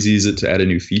code? How easy is it to add a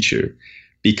new feature?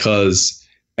 Because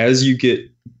as you get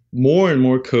more and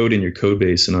more code in your code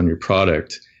base and on your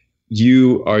product,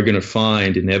 you are going to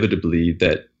find inevitably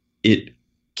that it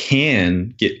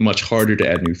can get much harder to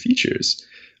add new features.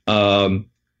 When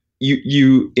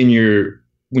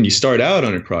you start out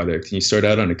on a product and you start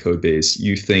out on a code base,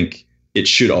 you think it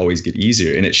should always get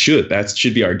easier, and it should. That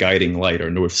should be our guiding light, our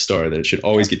North Star, that it should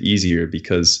always get easier,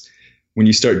 because when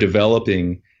you start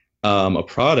developing a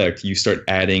product, you start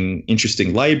adding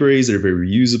interesting libraries that are very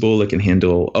reusable, that can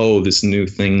handle, this new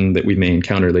thing that we may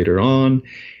encounter later on.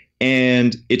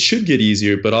 And it should get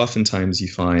easier, but oftentimes you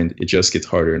find it just gets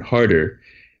harder and harder.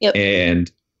 Yep.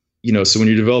 And, so when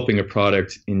you're developing a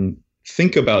product, and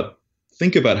think about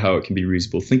how it can be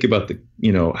reusable, think about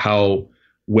how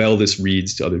well this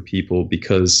reads to other people,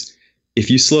 because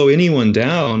if you slow anyone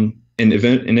down, and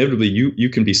inevitably you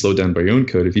can be slowed down by your own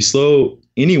code. If you slow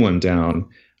anyone down,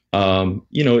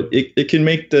 it can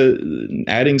make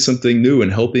adding something new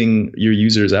and helping your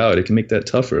users out, it can make that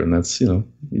tougher. And that's, you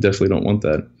definitely don't want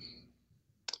that.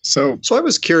 So I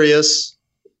was curious,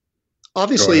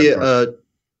 obviously,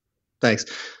 thanks.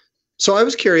 So I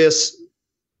was curious,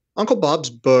 Uncle Bob's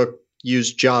book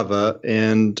used Java,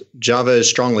 and Java is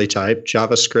strongly typed.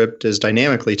 JavaScript is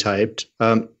dynamically typed.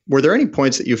 Were there any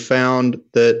points that you found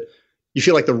that you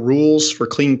feel like the rules for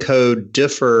clean code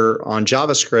differ on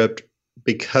JavaScript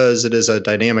because it is a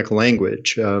dynamic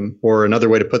language? Or another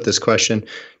way to put this question,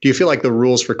 do you feel like the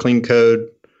rules for clean code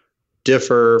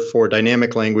differ for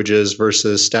dynamic languages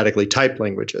versus statically typed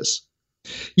languages?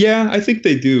 Yeah, I think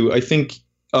they do. I think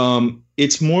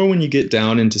it's more when you get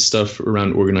down into stuff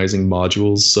around organizing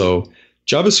modules. So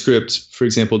JavaScript, for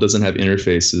example, doesn't have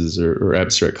interfaces or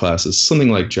abstract classes. Something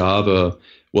like Java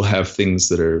will have things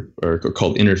that are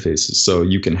called interfaces. So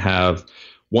you can have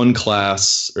one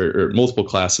class or multiple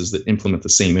classes that implement the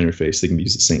same interface. They can be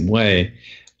used the same way.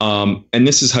 And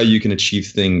this is how you can achieve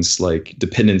things like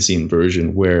dependency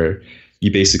inversion, where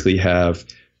you basically have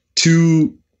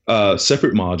two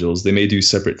separate modules. They may do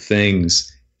separate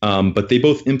things, but they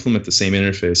both implement the same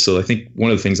interface. So I think one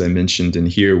of the things I mentioned in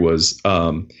here was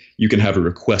you can have a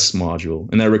request module,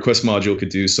 and that request module could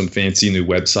do some fancy new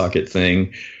WebSocket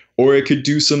thing, or it could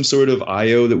do some sort of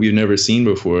I/O that we've never seen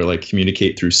before, like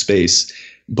communicate through space.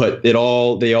 But they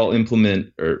all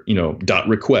implement dot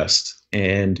request,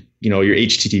 and your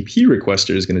HTTP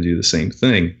requester is going to do the same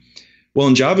thing. Well,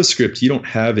 in JavaScript, you don't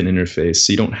have an interface,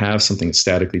 so you don't have something that's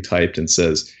statically typed and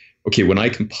says, okay, when I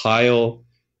compile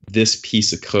this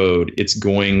piece of code, it's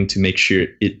going to make sure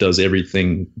it does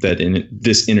everything that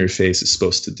this interface is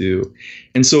supposed to do.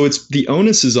 And so the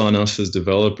onus is on us as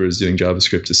developers doing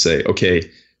JavaScript to say,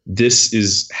 okay,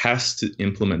 this has to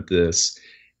implement this.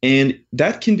 And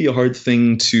that can be a hard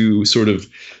thing to sort of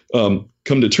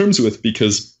come to terms with,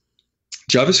 because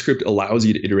JavaScript allows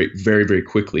you to iterate very, very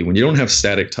quickly. When you don't have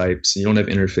static types, you don't have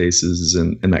interfaces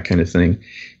and that kind of thing,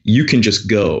 you can just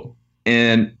go.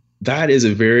 And that is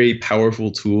a very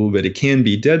powerful tool, but it can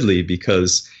be deadly,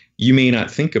 because you may not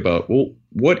think about, well,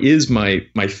 what is my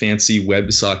fancy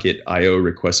WebSocket I/O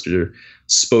requester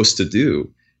supposed to do?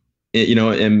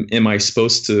 Am I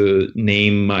supposed to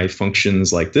name my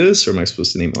functions like this, or am I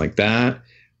supposed to name it like that?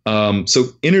 So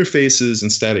interfaces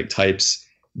and static types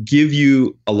give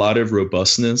you a lot of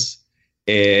robustness,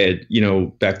 and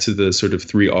back to the sort of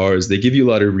 3 R's, they give you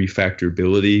a lot of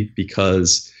refactorability,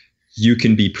 because you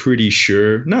can be pretty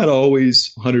sure, not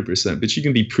always 100%, but you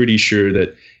can be pretty sure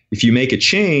that if you make a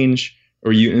change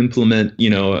or you implement,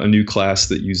 a new class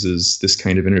that uses this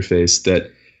kind of interface,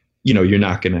 that, you're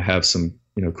not going to have some,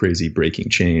 crazy breaking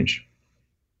change.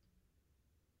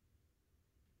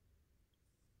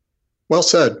 Well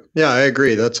said. Yeah, I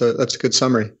agree. That's a good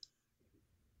summary.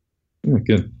 Yeah,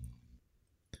 good.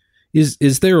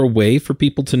 Is there a way for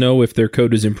people to know if their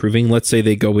code is improving? Let's say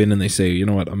they go in and they say, you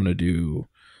know what, I'm going to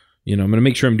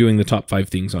make sure I'm doing the top 5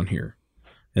 things on here.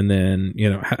 And then,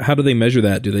 how do they measure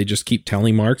that? Do they just keep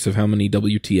tally marks of how many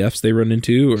WTFs they run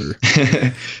into? Or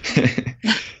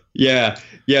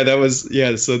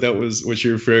So that was what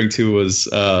you're referring to was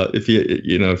if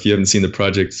you haven't seen the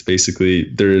project, it's basically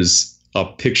there's a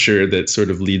picture that sort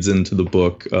of leads into the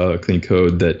book Clean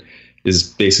Code that is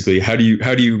basically how do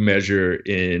you measure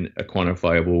in a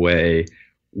quantifiable way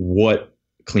what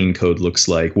clean code looks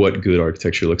like, what good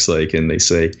architecture looks like, and they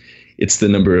say it's the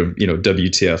number of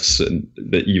WTFs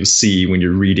that you see when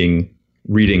you're reading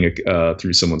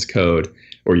through someone's code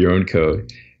or your own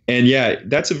code. And yeah,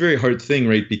 that's a very hard thing,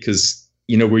 right? Because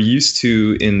we're used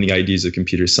to in the ideas of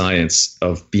computer science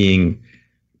of being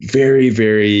very,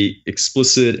 very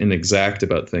explicit and exact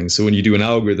about things. So when you do an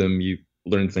algorithm, you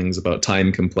learn things about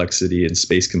time complexity and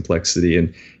space complexity,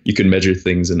 and you can measure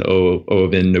things in O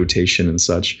of N notation and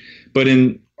such. But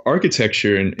in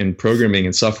architecture and programming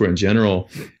and software in general,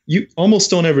 you almost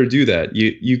don't ever do that.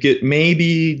 You get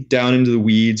maybe down into the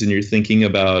weeds and you're thinking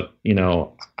about,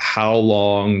 how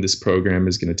long this program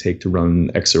is going to take to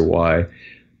run X or Y.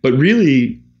 But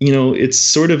really, it's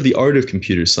sort of the art of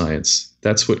computer science.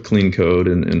 That's what clean code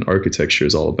and architecture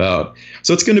is all about.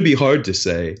 So it's going to be hard to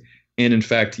say. And in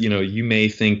fact, you may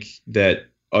think that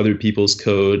other people's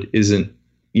code isn't,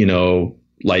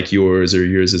 like yours, or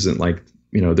yours isn't like,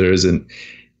 there isn't.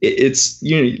 It's,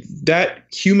 that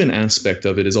human aspect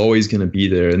of it is always going to be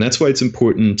there. And that's why it's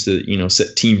important to,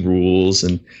 set team rules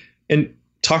and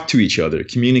talk to each other,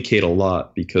 communicate a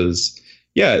lot, because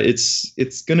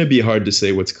it's going to be hard to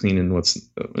say what's clean and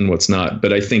what's not.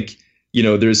 But I think,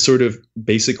 there's sort of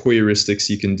basic heuristics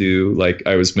you can do. Like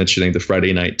I was mentioning the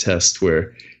Friday night test,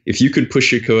 where if you could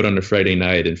push your code on a Friday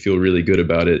night and feel really good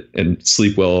about it and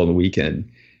sleep well on the weekend,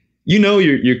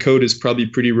 your code is probably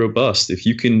pretty robust. If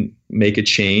you can make a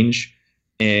change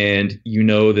and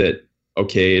that,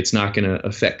 okay, it's not going to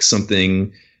affect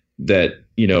something that,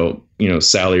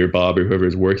 Sally or Bob or whoever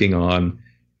is working on,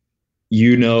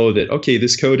 that, okay,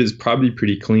 this code is probably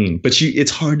pretty clean, but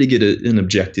it's hard to get an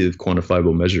objective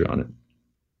quantifiable measure on it.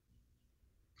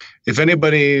 If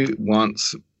anybody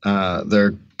wants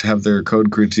to have their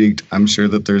code critiqued, I'm sure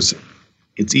that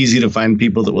it's easy to find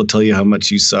people that will tell you how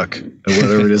much you suck at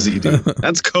whatever it is that you do.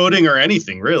 That's coding or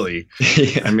anything, really.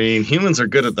 Yeah. I mean, humans are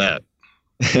good at that.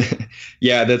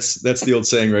 Yeah, that's the old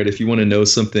saying, right? If you want to know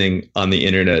something on the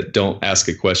internet, don't ask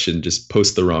a question, just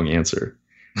post the wrong answer.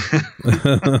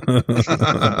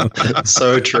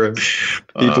 So true.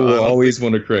 People will always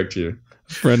want to correct you.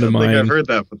 A friend of mine, I think I've heard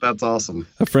that, but that's awesome.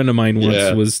 A friend of mine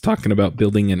once was talking about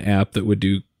building an app that would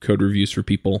do code reviews for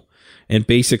people. And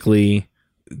basically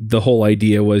the whole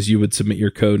idea was you would submit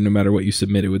your code, no matter what you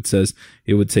submit, it would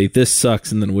say this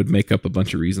sucks, and then it would make up a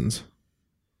bunch of reasons.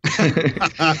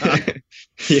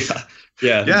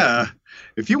 Yeah.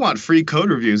 If you want free code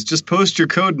reviews, just post your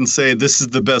code and say this is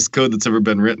the best code that's ever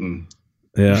been written.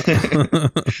 Yeah.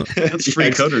 That's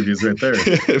free code reviews right there.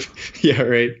 Yeah,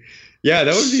 right. Yeah,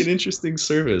 that would be an interesting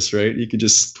service, right? You could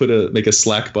just make a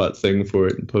Slackbot thing for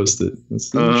it and post it.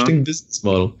 It's an interesting business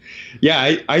model.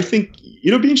 Yeah, I think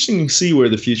it'll be interesting to see where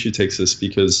the future takes us,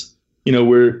 because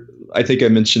I think I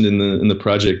mentioned in the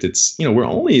project, it's we're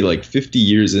only like 50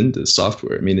 years into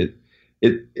software. I mean,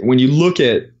 it when you look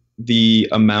at the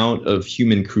amount of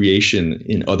human creation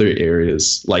in other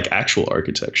areas like actual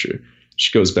architecture,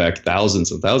 which goes back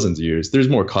thousands and thousands of years, there's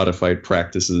more codified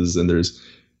practices, and there's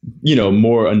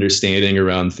more understanding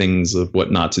around things of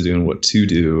what not to do and what to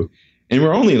do. And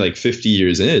we're only like 50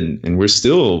 years in, and we're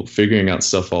still figuring out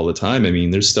stuff all the time. I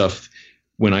mean, there's stuff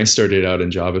when I started out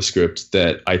in JavaScript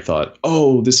that I thought,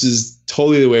 oh, this is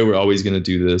totally the way we're always going to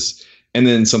do this. And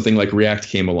then something like React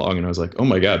came along and I was like, oh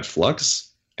my God, Flux?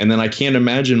 And then I can't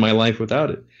imagine my life without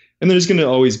it. And there's going to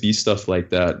always be stuff like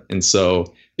that. And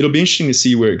so it'll be interesting to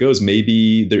see where it goes.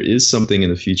 Maybe there is something in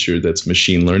the future that's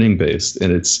machine learning based,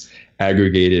 and it's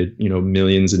aggregated,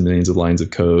 millions and millions of lines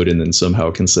of code, and then somehow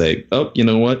can say, oh, you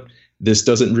know what? This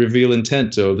doesn't reveal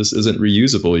intent. Oh, this isn't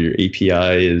reusable. Your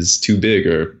API is too big,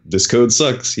 or this code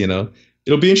sucks,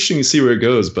 It'll be interesting to see where it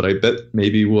goes, but I bet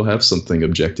maybe we'll have something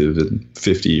objective in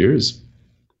 50 years.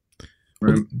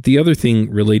 Well, the other thing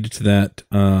related to that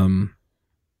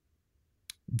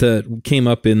that came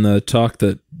up in the talk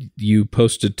that you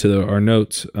posted to our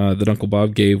notes that Uncle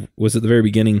Bob gave was at the very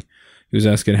beginning. He was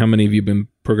asking, how many of you have been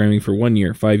programming for 1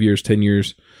 year, 5 years, 10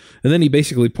 years? And then he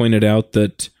basically pointed out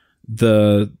that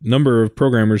the number of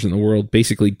programmers in the world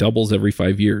basically doubles every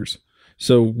 5 years.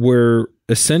 So we're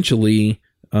essentially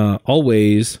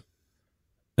always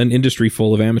an industry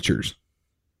full of amateurs.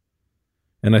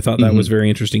 And I thought that was very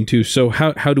interesting too. So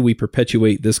how do we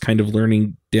perpetuate this kind of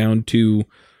learning down to,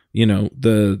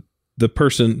 the the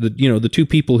person that, the two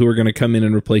people who are going to come in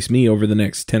and replace me over the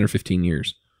next 10 or 15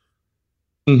 years.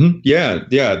 Mm-hmm. Yeah.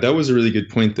 That was a really good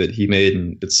point that he made.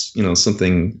 And it's,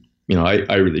 something,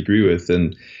 I really agree with.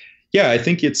 And yeah, I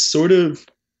think it's sort of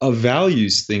a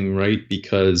values thing, right?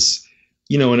 Because,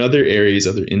 in other areas,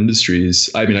 other industries,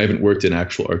 I haven't worked in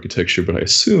actual architecture, but I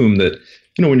assume that,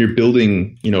 when you're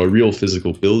building, a real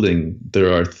physical building,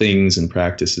 there are things and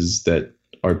practices that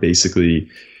are basically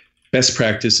best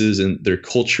practices, and they're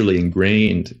culturally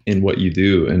ingrained in what you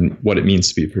do and what it means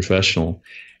to be a professional.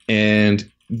 And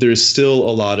there's still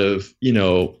a lot of,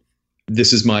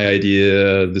 this is my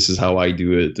idea, this is how I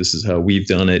do it, this is how we've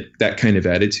done it, that kind of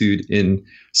attitude in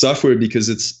software, because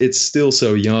it's still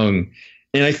so young.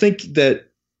 And I think that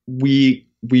we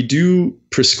do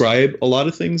prescribe a lot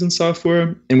of things in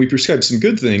software, and we prescribe some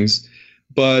good things,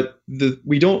 but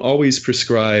we don't always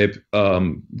prescribe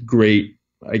great,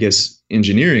 I guess,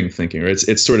 engineering thinking, right?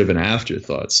 It's sort of an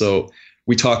afterthought. So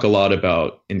we talk a lot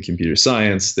about in computer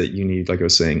science that you need, like I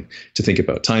was saying, to think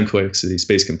about time complexity,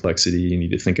 space complexity. You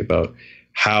need to think about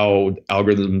how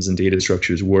algorithms and data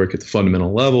structures work at the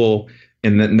fundamental level.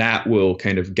 And then that will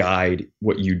kind of guide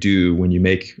what you do when you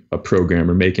make a program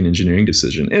or make an engineering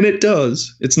decision. And it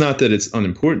does. It's not that it's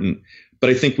unimportant, but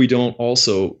I think we don't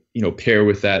also, pair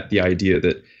with that the idea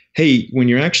that, hey, when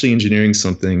you're actually engineering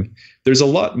something, there's a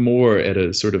lot more at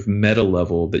a sort of meta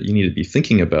level that you need to be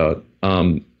thinking about.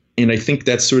 And I think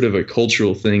that's sort of a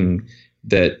cultural thing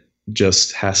that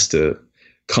just has to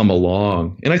come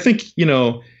along. And I think,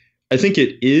 I think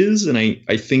it is. And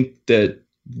I think that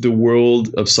the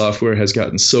world of software has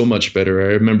gotten so much better.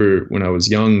 I remember when I was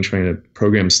young trying to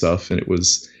program stuff, and I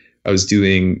was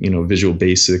doing, Visual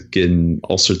Basic and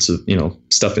all sorts of,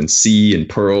 stuff in C and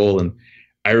Perl. And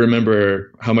I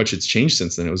remember how much it's changed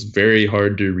since then. It was very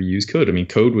hard to reuse code.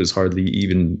 Code was hardly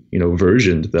even,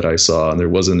 versioned that I saw, and there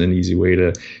wasn't an easy way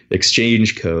to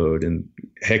exchange code. And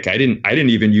heck, I didn't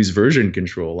even use version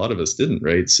control. A lot of us didn't,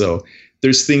 right? So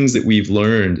there's things that we've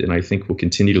learned, and I think we'll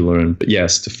continue to learn. But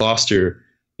yes, to foster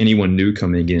anyone new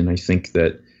coming in, I think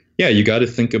that, yeah, you got to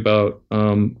think about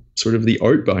sort of the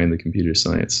art behind the computer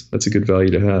science. That's a good value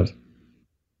to have.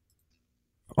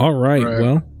 All right.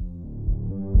 Well,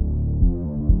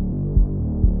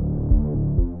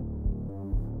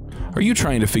 are you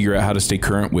trying to figure out how to stay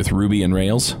current with Ruby and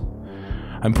Rails?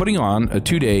 I'm putting on a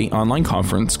 2-day online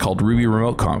conference called Ruby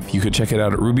Remote Conf. You can check it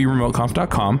out at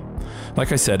rubyremoteconf.com.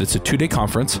 Like I said, it's a 2-day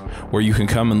conference where you can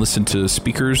come and listen to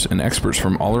speakers and experts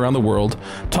from all around the world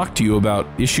talk to you about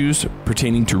issues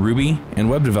pertaining to Ruby and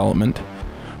web development.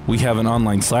 We have an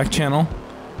online Slack channel,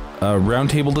 a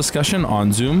roundtable discussion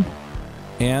on Zoom,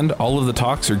 and all of the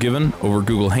talks are given over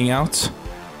Google Hangouts,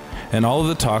 and all of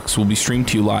the talks will be streamed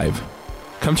to you live.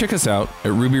 Come check us out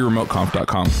at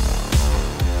rubyremoteconf.com.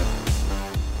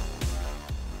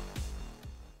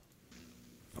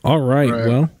 All right.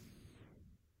 Well,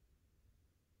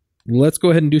 let's go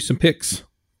ahead and do some picks.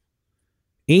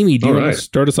 Aimee, do you want to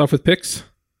start us off with picks?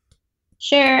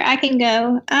 Sure, I can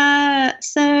go.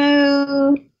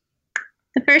 So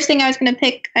the first thing I was going to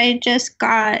pick, I just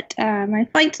got my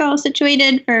flights all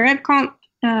situated for RevConf.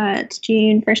 It's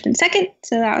June 1st and 2nd,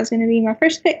 so that was going to be my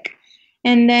first pick.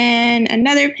 And then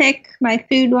another pick, my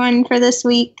food one for this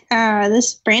week,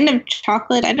 this brand of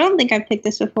chocolate. I don't think I've picked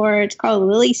this before. It's called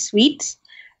Lily Sweets,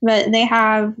 but they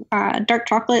have dark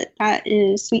chocolate that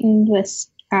is sweetened with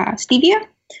stevia.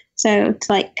 So it's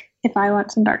like, if I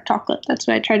want some dark chocolate, that's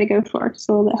what I try to go for. It's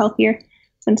a little bit healthier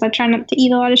since I try not to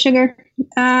eat a lot of sugar.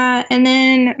 And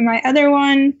then my other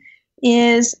one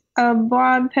is a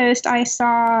blog post I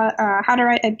saw, how to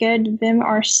write a good Vim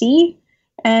RC.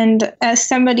 And as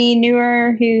somebody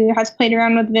newer who has played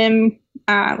around with Vim,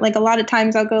 like a lot of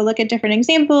times I'll go look at different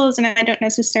examples and I don't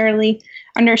necessarily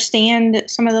understand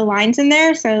some of the lines in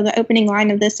there. So the opening line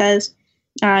of this says,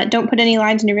 don't put any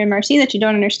lines in your Vim RC that you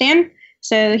don't understand.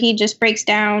 So he just breaks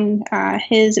down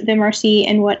his Vim RC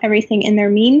and what everything in there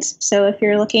means. So if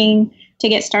you're looking to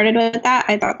get started with that,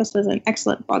 I thought this was an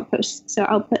excellent blog post. So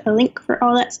I'll put a link for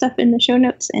all that stuff in the show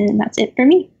notes, and that's it for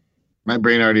me. My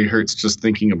brain already hurts just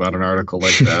thinking about an article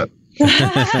like that.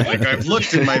 Like I've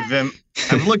looked in my Vim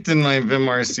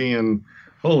RC and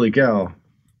holy cow.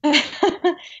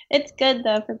 It's good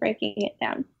though for breaking it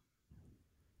down.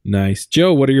 Nice.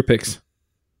 Joe, what are your picks?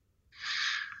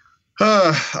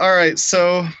 All right.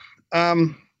 So I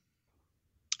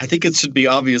think it should be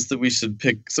obvious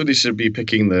that somebody should be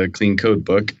picking the Clean Code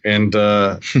book. And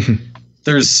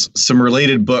there's some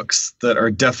related books that are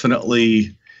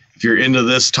definitely, if you're into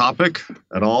this topic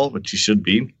at all, which you should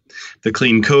be, The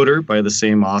Clean Coder by the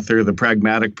same author, The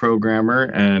Pragmatic Programmer,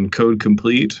 and Code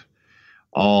Complete,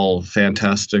 all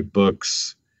fantastic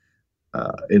books.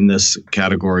 in this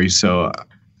category. So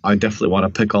I definitely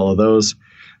want to pick all of those.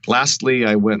 Lastly,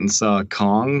 I went and saw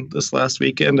Kong this last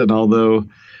weekend, and although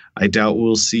I doubt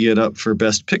we'll see it up for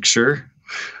Best Picture,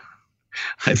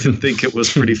 I did think it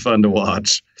was pretty fun to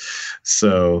watch.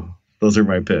 So those are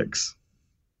my picks.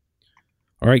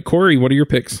 All right, Cory, what are your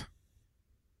picks?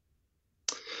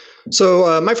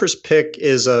 So my first pick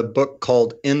is a book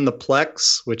called In the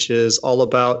Plex, which is all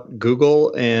about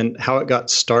Google and how it got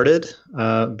started.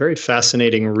 Very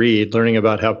fascinating read, learning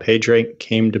about how PageRank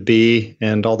came to be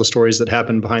and all the stories that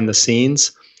happened behind the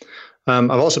scenes. I've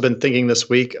also been thinking this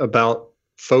week about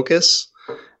focus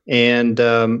and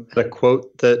a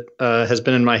quote that has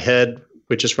been in my head,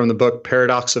 which is from the book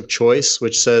Paradox of Choice,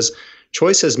 which says,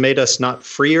 "Choice has made us not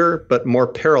freer, but more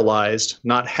paralyzed,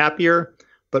 not happier,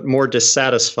 but more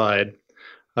dissatisfied."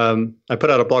 I put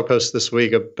out a blog post this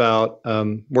week about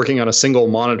working on a single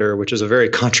monitor, which is a very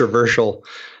controversial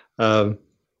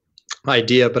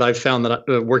idea, but I've found that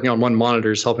working on one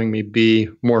monitor is helping me be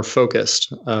more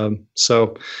focused.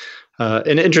 So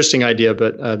an interesting idea,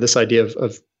 but this idea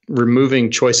of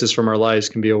removing choices from our lives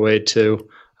can be a way to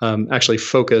actually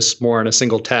focus more on a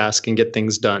single task and get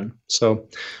things done. So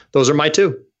those are my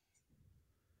two.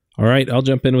 All right, I'll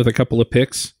jump in with a couple of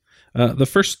picks. The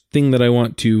first thing that I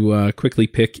want to quickly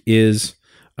pick is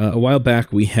a while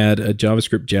back we had a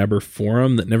JavaScript Jabber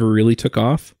forum that never really took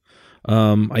off.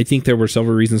 I think there were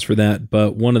several reasons for that,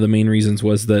 but one of the main reasons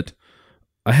was that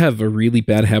I have a really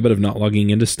bad habit of not logging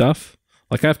into stuff.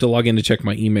 Like I have to log in to check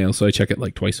my email, so I check it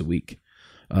like twice a week,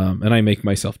 and I make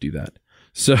myself do that.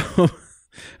 So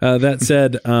that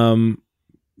said,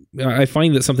 I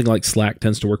find that something like Slack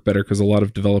tends to work better because a lot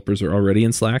of developers are already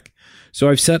in Slack. So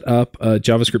I've set up a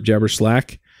JavaScript Jabber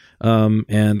Slack, and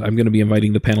I'm going to be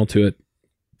inviting the panel to it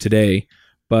today.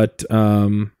 But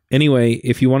anyway,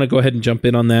 if you want to go ahead and jump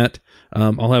in on that,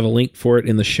 I'll have a link for it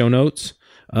in the show notes.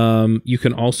 You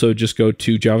can also just go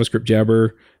to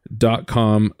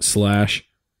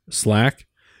javascriptjabber.com/Slack,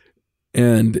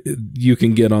 and you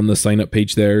can get on the sign up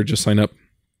page there. Just sign up.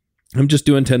 I'm just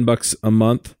doing $10 a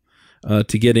month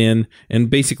to get in, and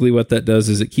basically what that does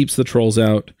is it keeps the trolls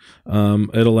out.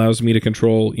 It allows me to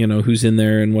control, who's in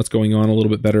there and what's going on a little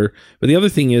bit better. But the other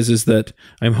thing is that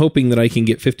I'm hoping that I can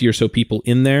get 50 or so people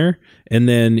in there, and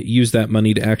then use that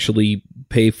money to actually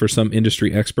pay for some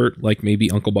industry expert, like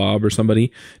maybe Uncle Bob or somebody,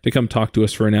 to come talk to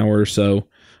us for an hour or so.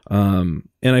 And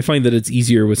I find that it's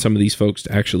easier with some of these folks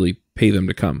to actually pay them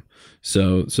to come.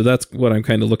 So that's what I'm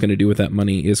kind of looking to do with that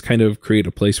money, is kind of create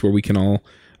a place where we can all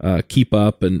keep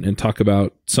up and talk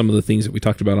about some of the things that we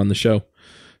talked about on the show.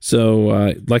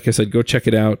 So like I said, go check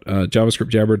it out,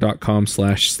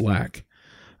 javascriptjabber.com/Slack.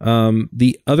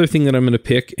 The other thing that I'm going to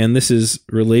pick, and this is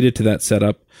related to that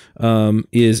setup,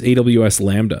 is AWS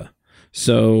Lambda.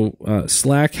 So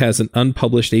Slack has an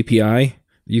unpublished API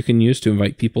you can use to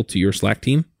invite people to your Slack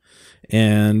team.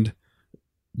 And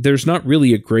there's not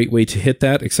really a great way to hit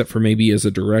that except for maybe as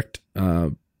a direct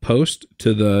post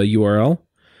to the URL.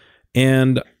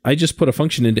 And I just put a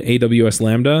function into AWS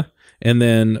Lambda and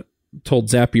then told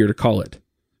Zapier to call it.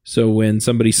 So when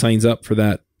somebody signs up for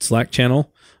that Slack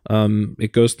channel,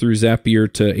 it goes through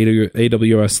Zapier to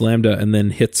AWS Lambda and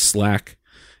then hits Slack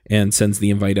and sends the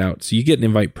invite out. So you get an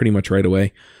invite pretty much right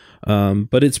away.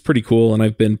 But it's pretty cool, and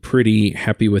I've been pretty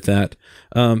happy with that.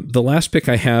 The last pick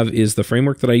I have is the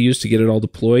framework that I used to get it all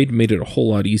deployed, made it a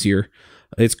whole lot easier.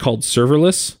 It's called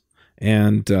Serverless,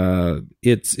 and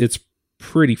it's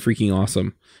pretty freaking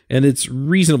awesome. And it's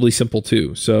reasonably simple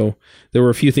too. So there were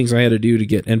a few things I had to do to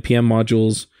get NPM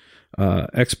modules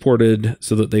exported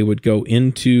so that they would go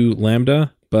into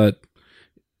Lambda, but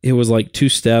it was like 2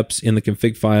 steps in the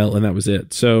config file, and that was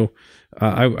it. So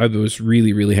I was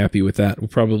really, really happy with that. We'll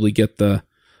probably get the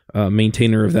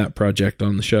maintainer of that project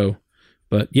on the show.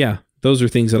 But yeah, those are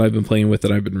things that I've been playing with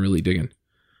that I've been really digging.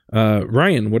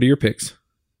 Ryan, what are your picks?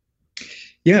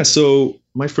 Yeah, so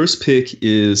my first pick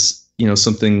is,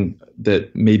 something that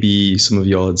maybe some of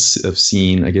y'all have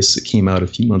seen. I guess it came out a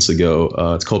few months ago.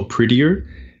 It's called Prettier.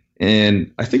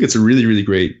 And I think it's a really, really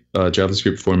great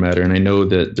JavaScript formatter. And I know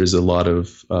that there's a lot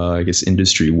of,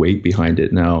 industry weight behind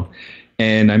it now.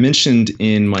 And I mentioned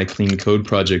in my Clean Code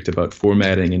project about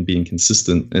formatting and being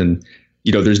consistent. And,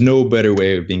 there's no better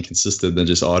way of being consistent than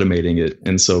just automating it.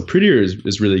 And so Prettier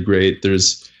is really great.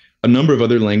 There's a number of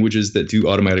other languages that do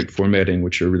automatic formatting,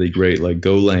 which are really great, like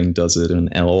Golang does it and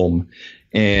Elm.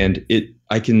 And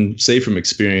I can say from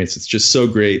experience, it's just so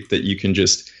great that you can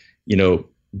just,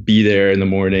 be there in the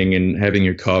morning and having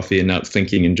your coffee and not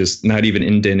thinking and just not even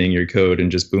indenting your code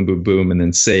and just boom, boom, boom, and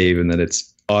then save, and then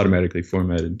it's automatically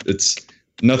formatted.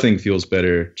 Nothing feels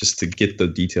better just to get the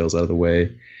details out of the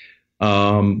way.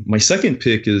 My second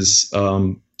pick is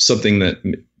something that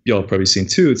y'all have probably seen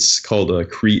too. It's called a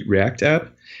Create React app.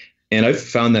 And I've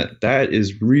found that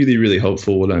is really, really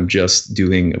helpful when I'm just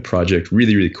doing a project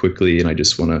really, really quickly and I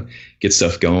just want to get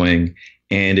stuff going.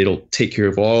 And it'll take care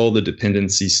of all the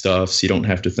dependency stuff, so you don't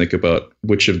have to think about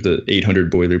which of the 800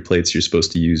 boilerplates you're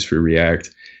supposed to use for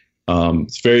React.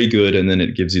 It's very good, and then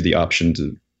it gives you the option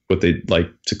to what they like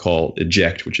to call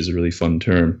eject, which is a really fun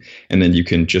term. And then you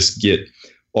can just get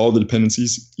all the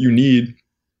dependencies you need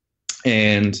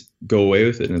and go away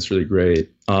with it, and it's really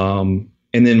great. And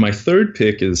then my third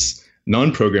pick is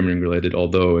non-programming related,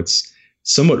 although it's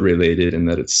somewhat related in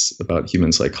that it's about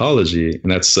human psychology,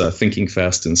 and that's Thinking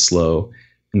Fast and Slow.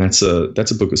 And that's a book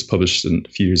that was published a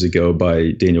few years ago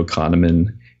by Daniel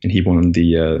Kahneman, and he won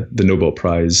the Nobel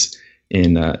Prize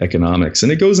in economics.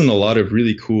 And it goes into a lot of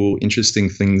really cool, interesting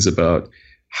things about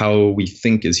how we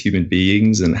think as human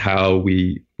beings and how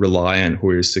we rely on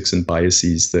heuristics and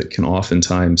biases that can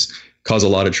oftentimes cause a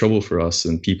lot of trouble for us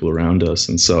and people around us.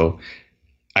 And so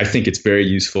I think it's very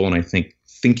useful, and I think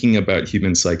thinking about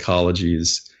human psychology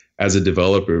is, as a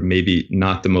developer, maybe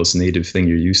not the most native thing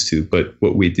you're used to, but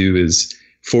what we do is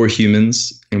for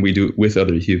humans and we do it with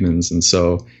other humans. And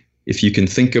so if you can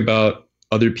think about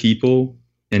other people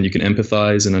and you can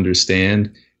empathize and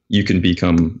understand, you can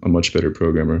become a much better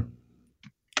programmer.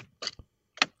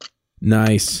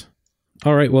 Nice.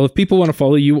 All right. Well, if people want to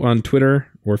follow you on Twitter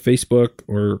or Facebook,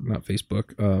 or not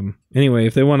Facebook, anyway,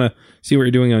 if they want to see what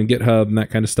you're doing on GitHub and that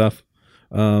kind of stuff,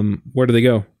 where do they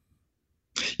go?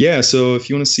 Yeah, so if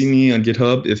you want to see me on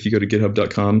GitHub, if you go to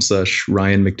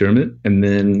github.com/Ryan McDermott, and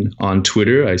then on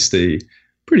Twitter, I stay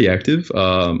pretty active.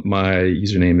 My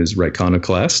username is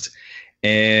Reikonoclast,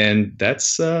 and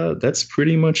that's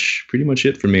pretty much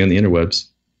it for me on the interwebs.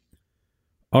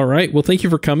 All right. Well, thank you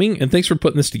for coming, and thanks for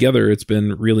putting this together. It's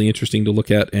been really interesting to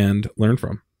look at and learn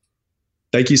from.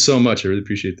 Thank you so much. I really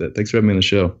appreciate that. Thanks for having me on the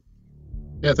show.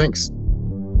 Yeah, thanks.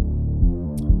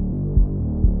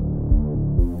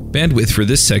 Bandwidth for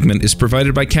this segment is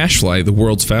provided by CacheFly, the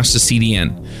world's fastest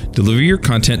CDN. Deliver your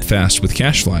content fast with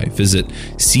CacheFly. Visit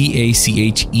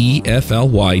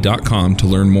CACHEFLY.com to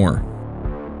learn more.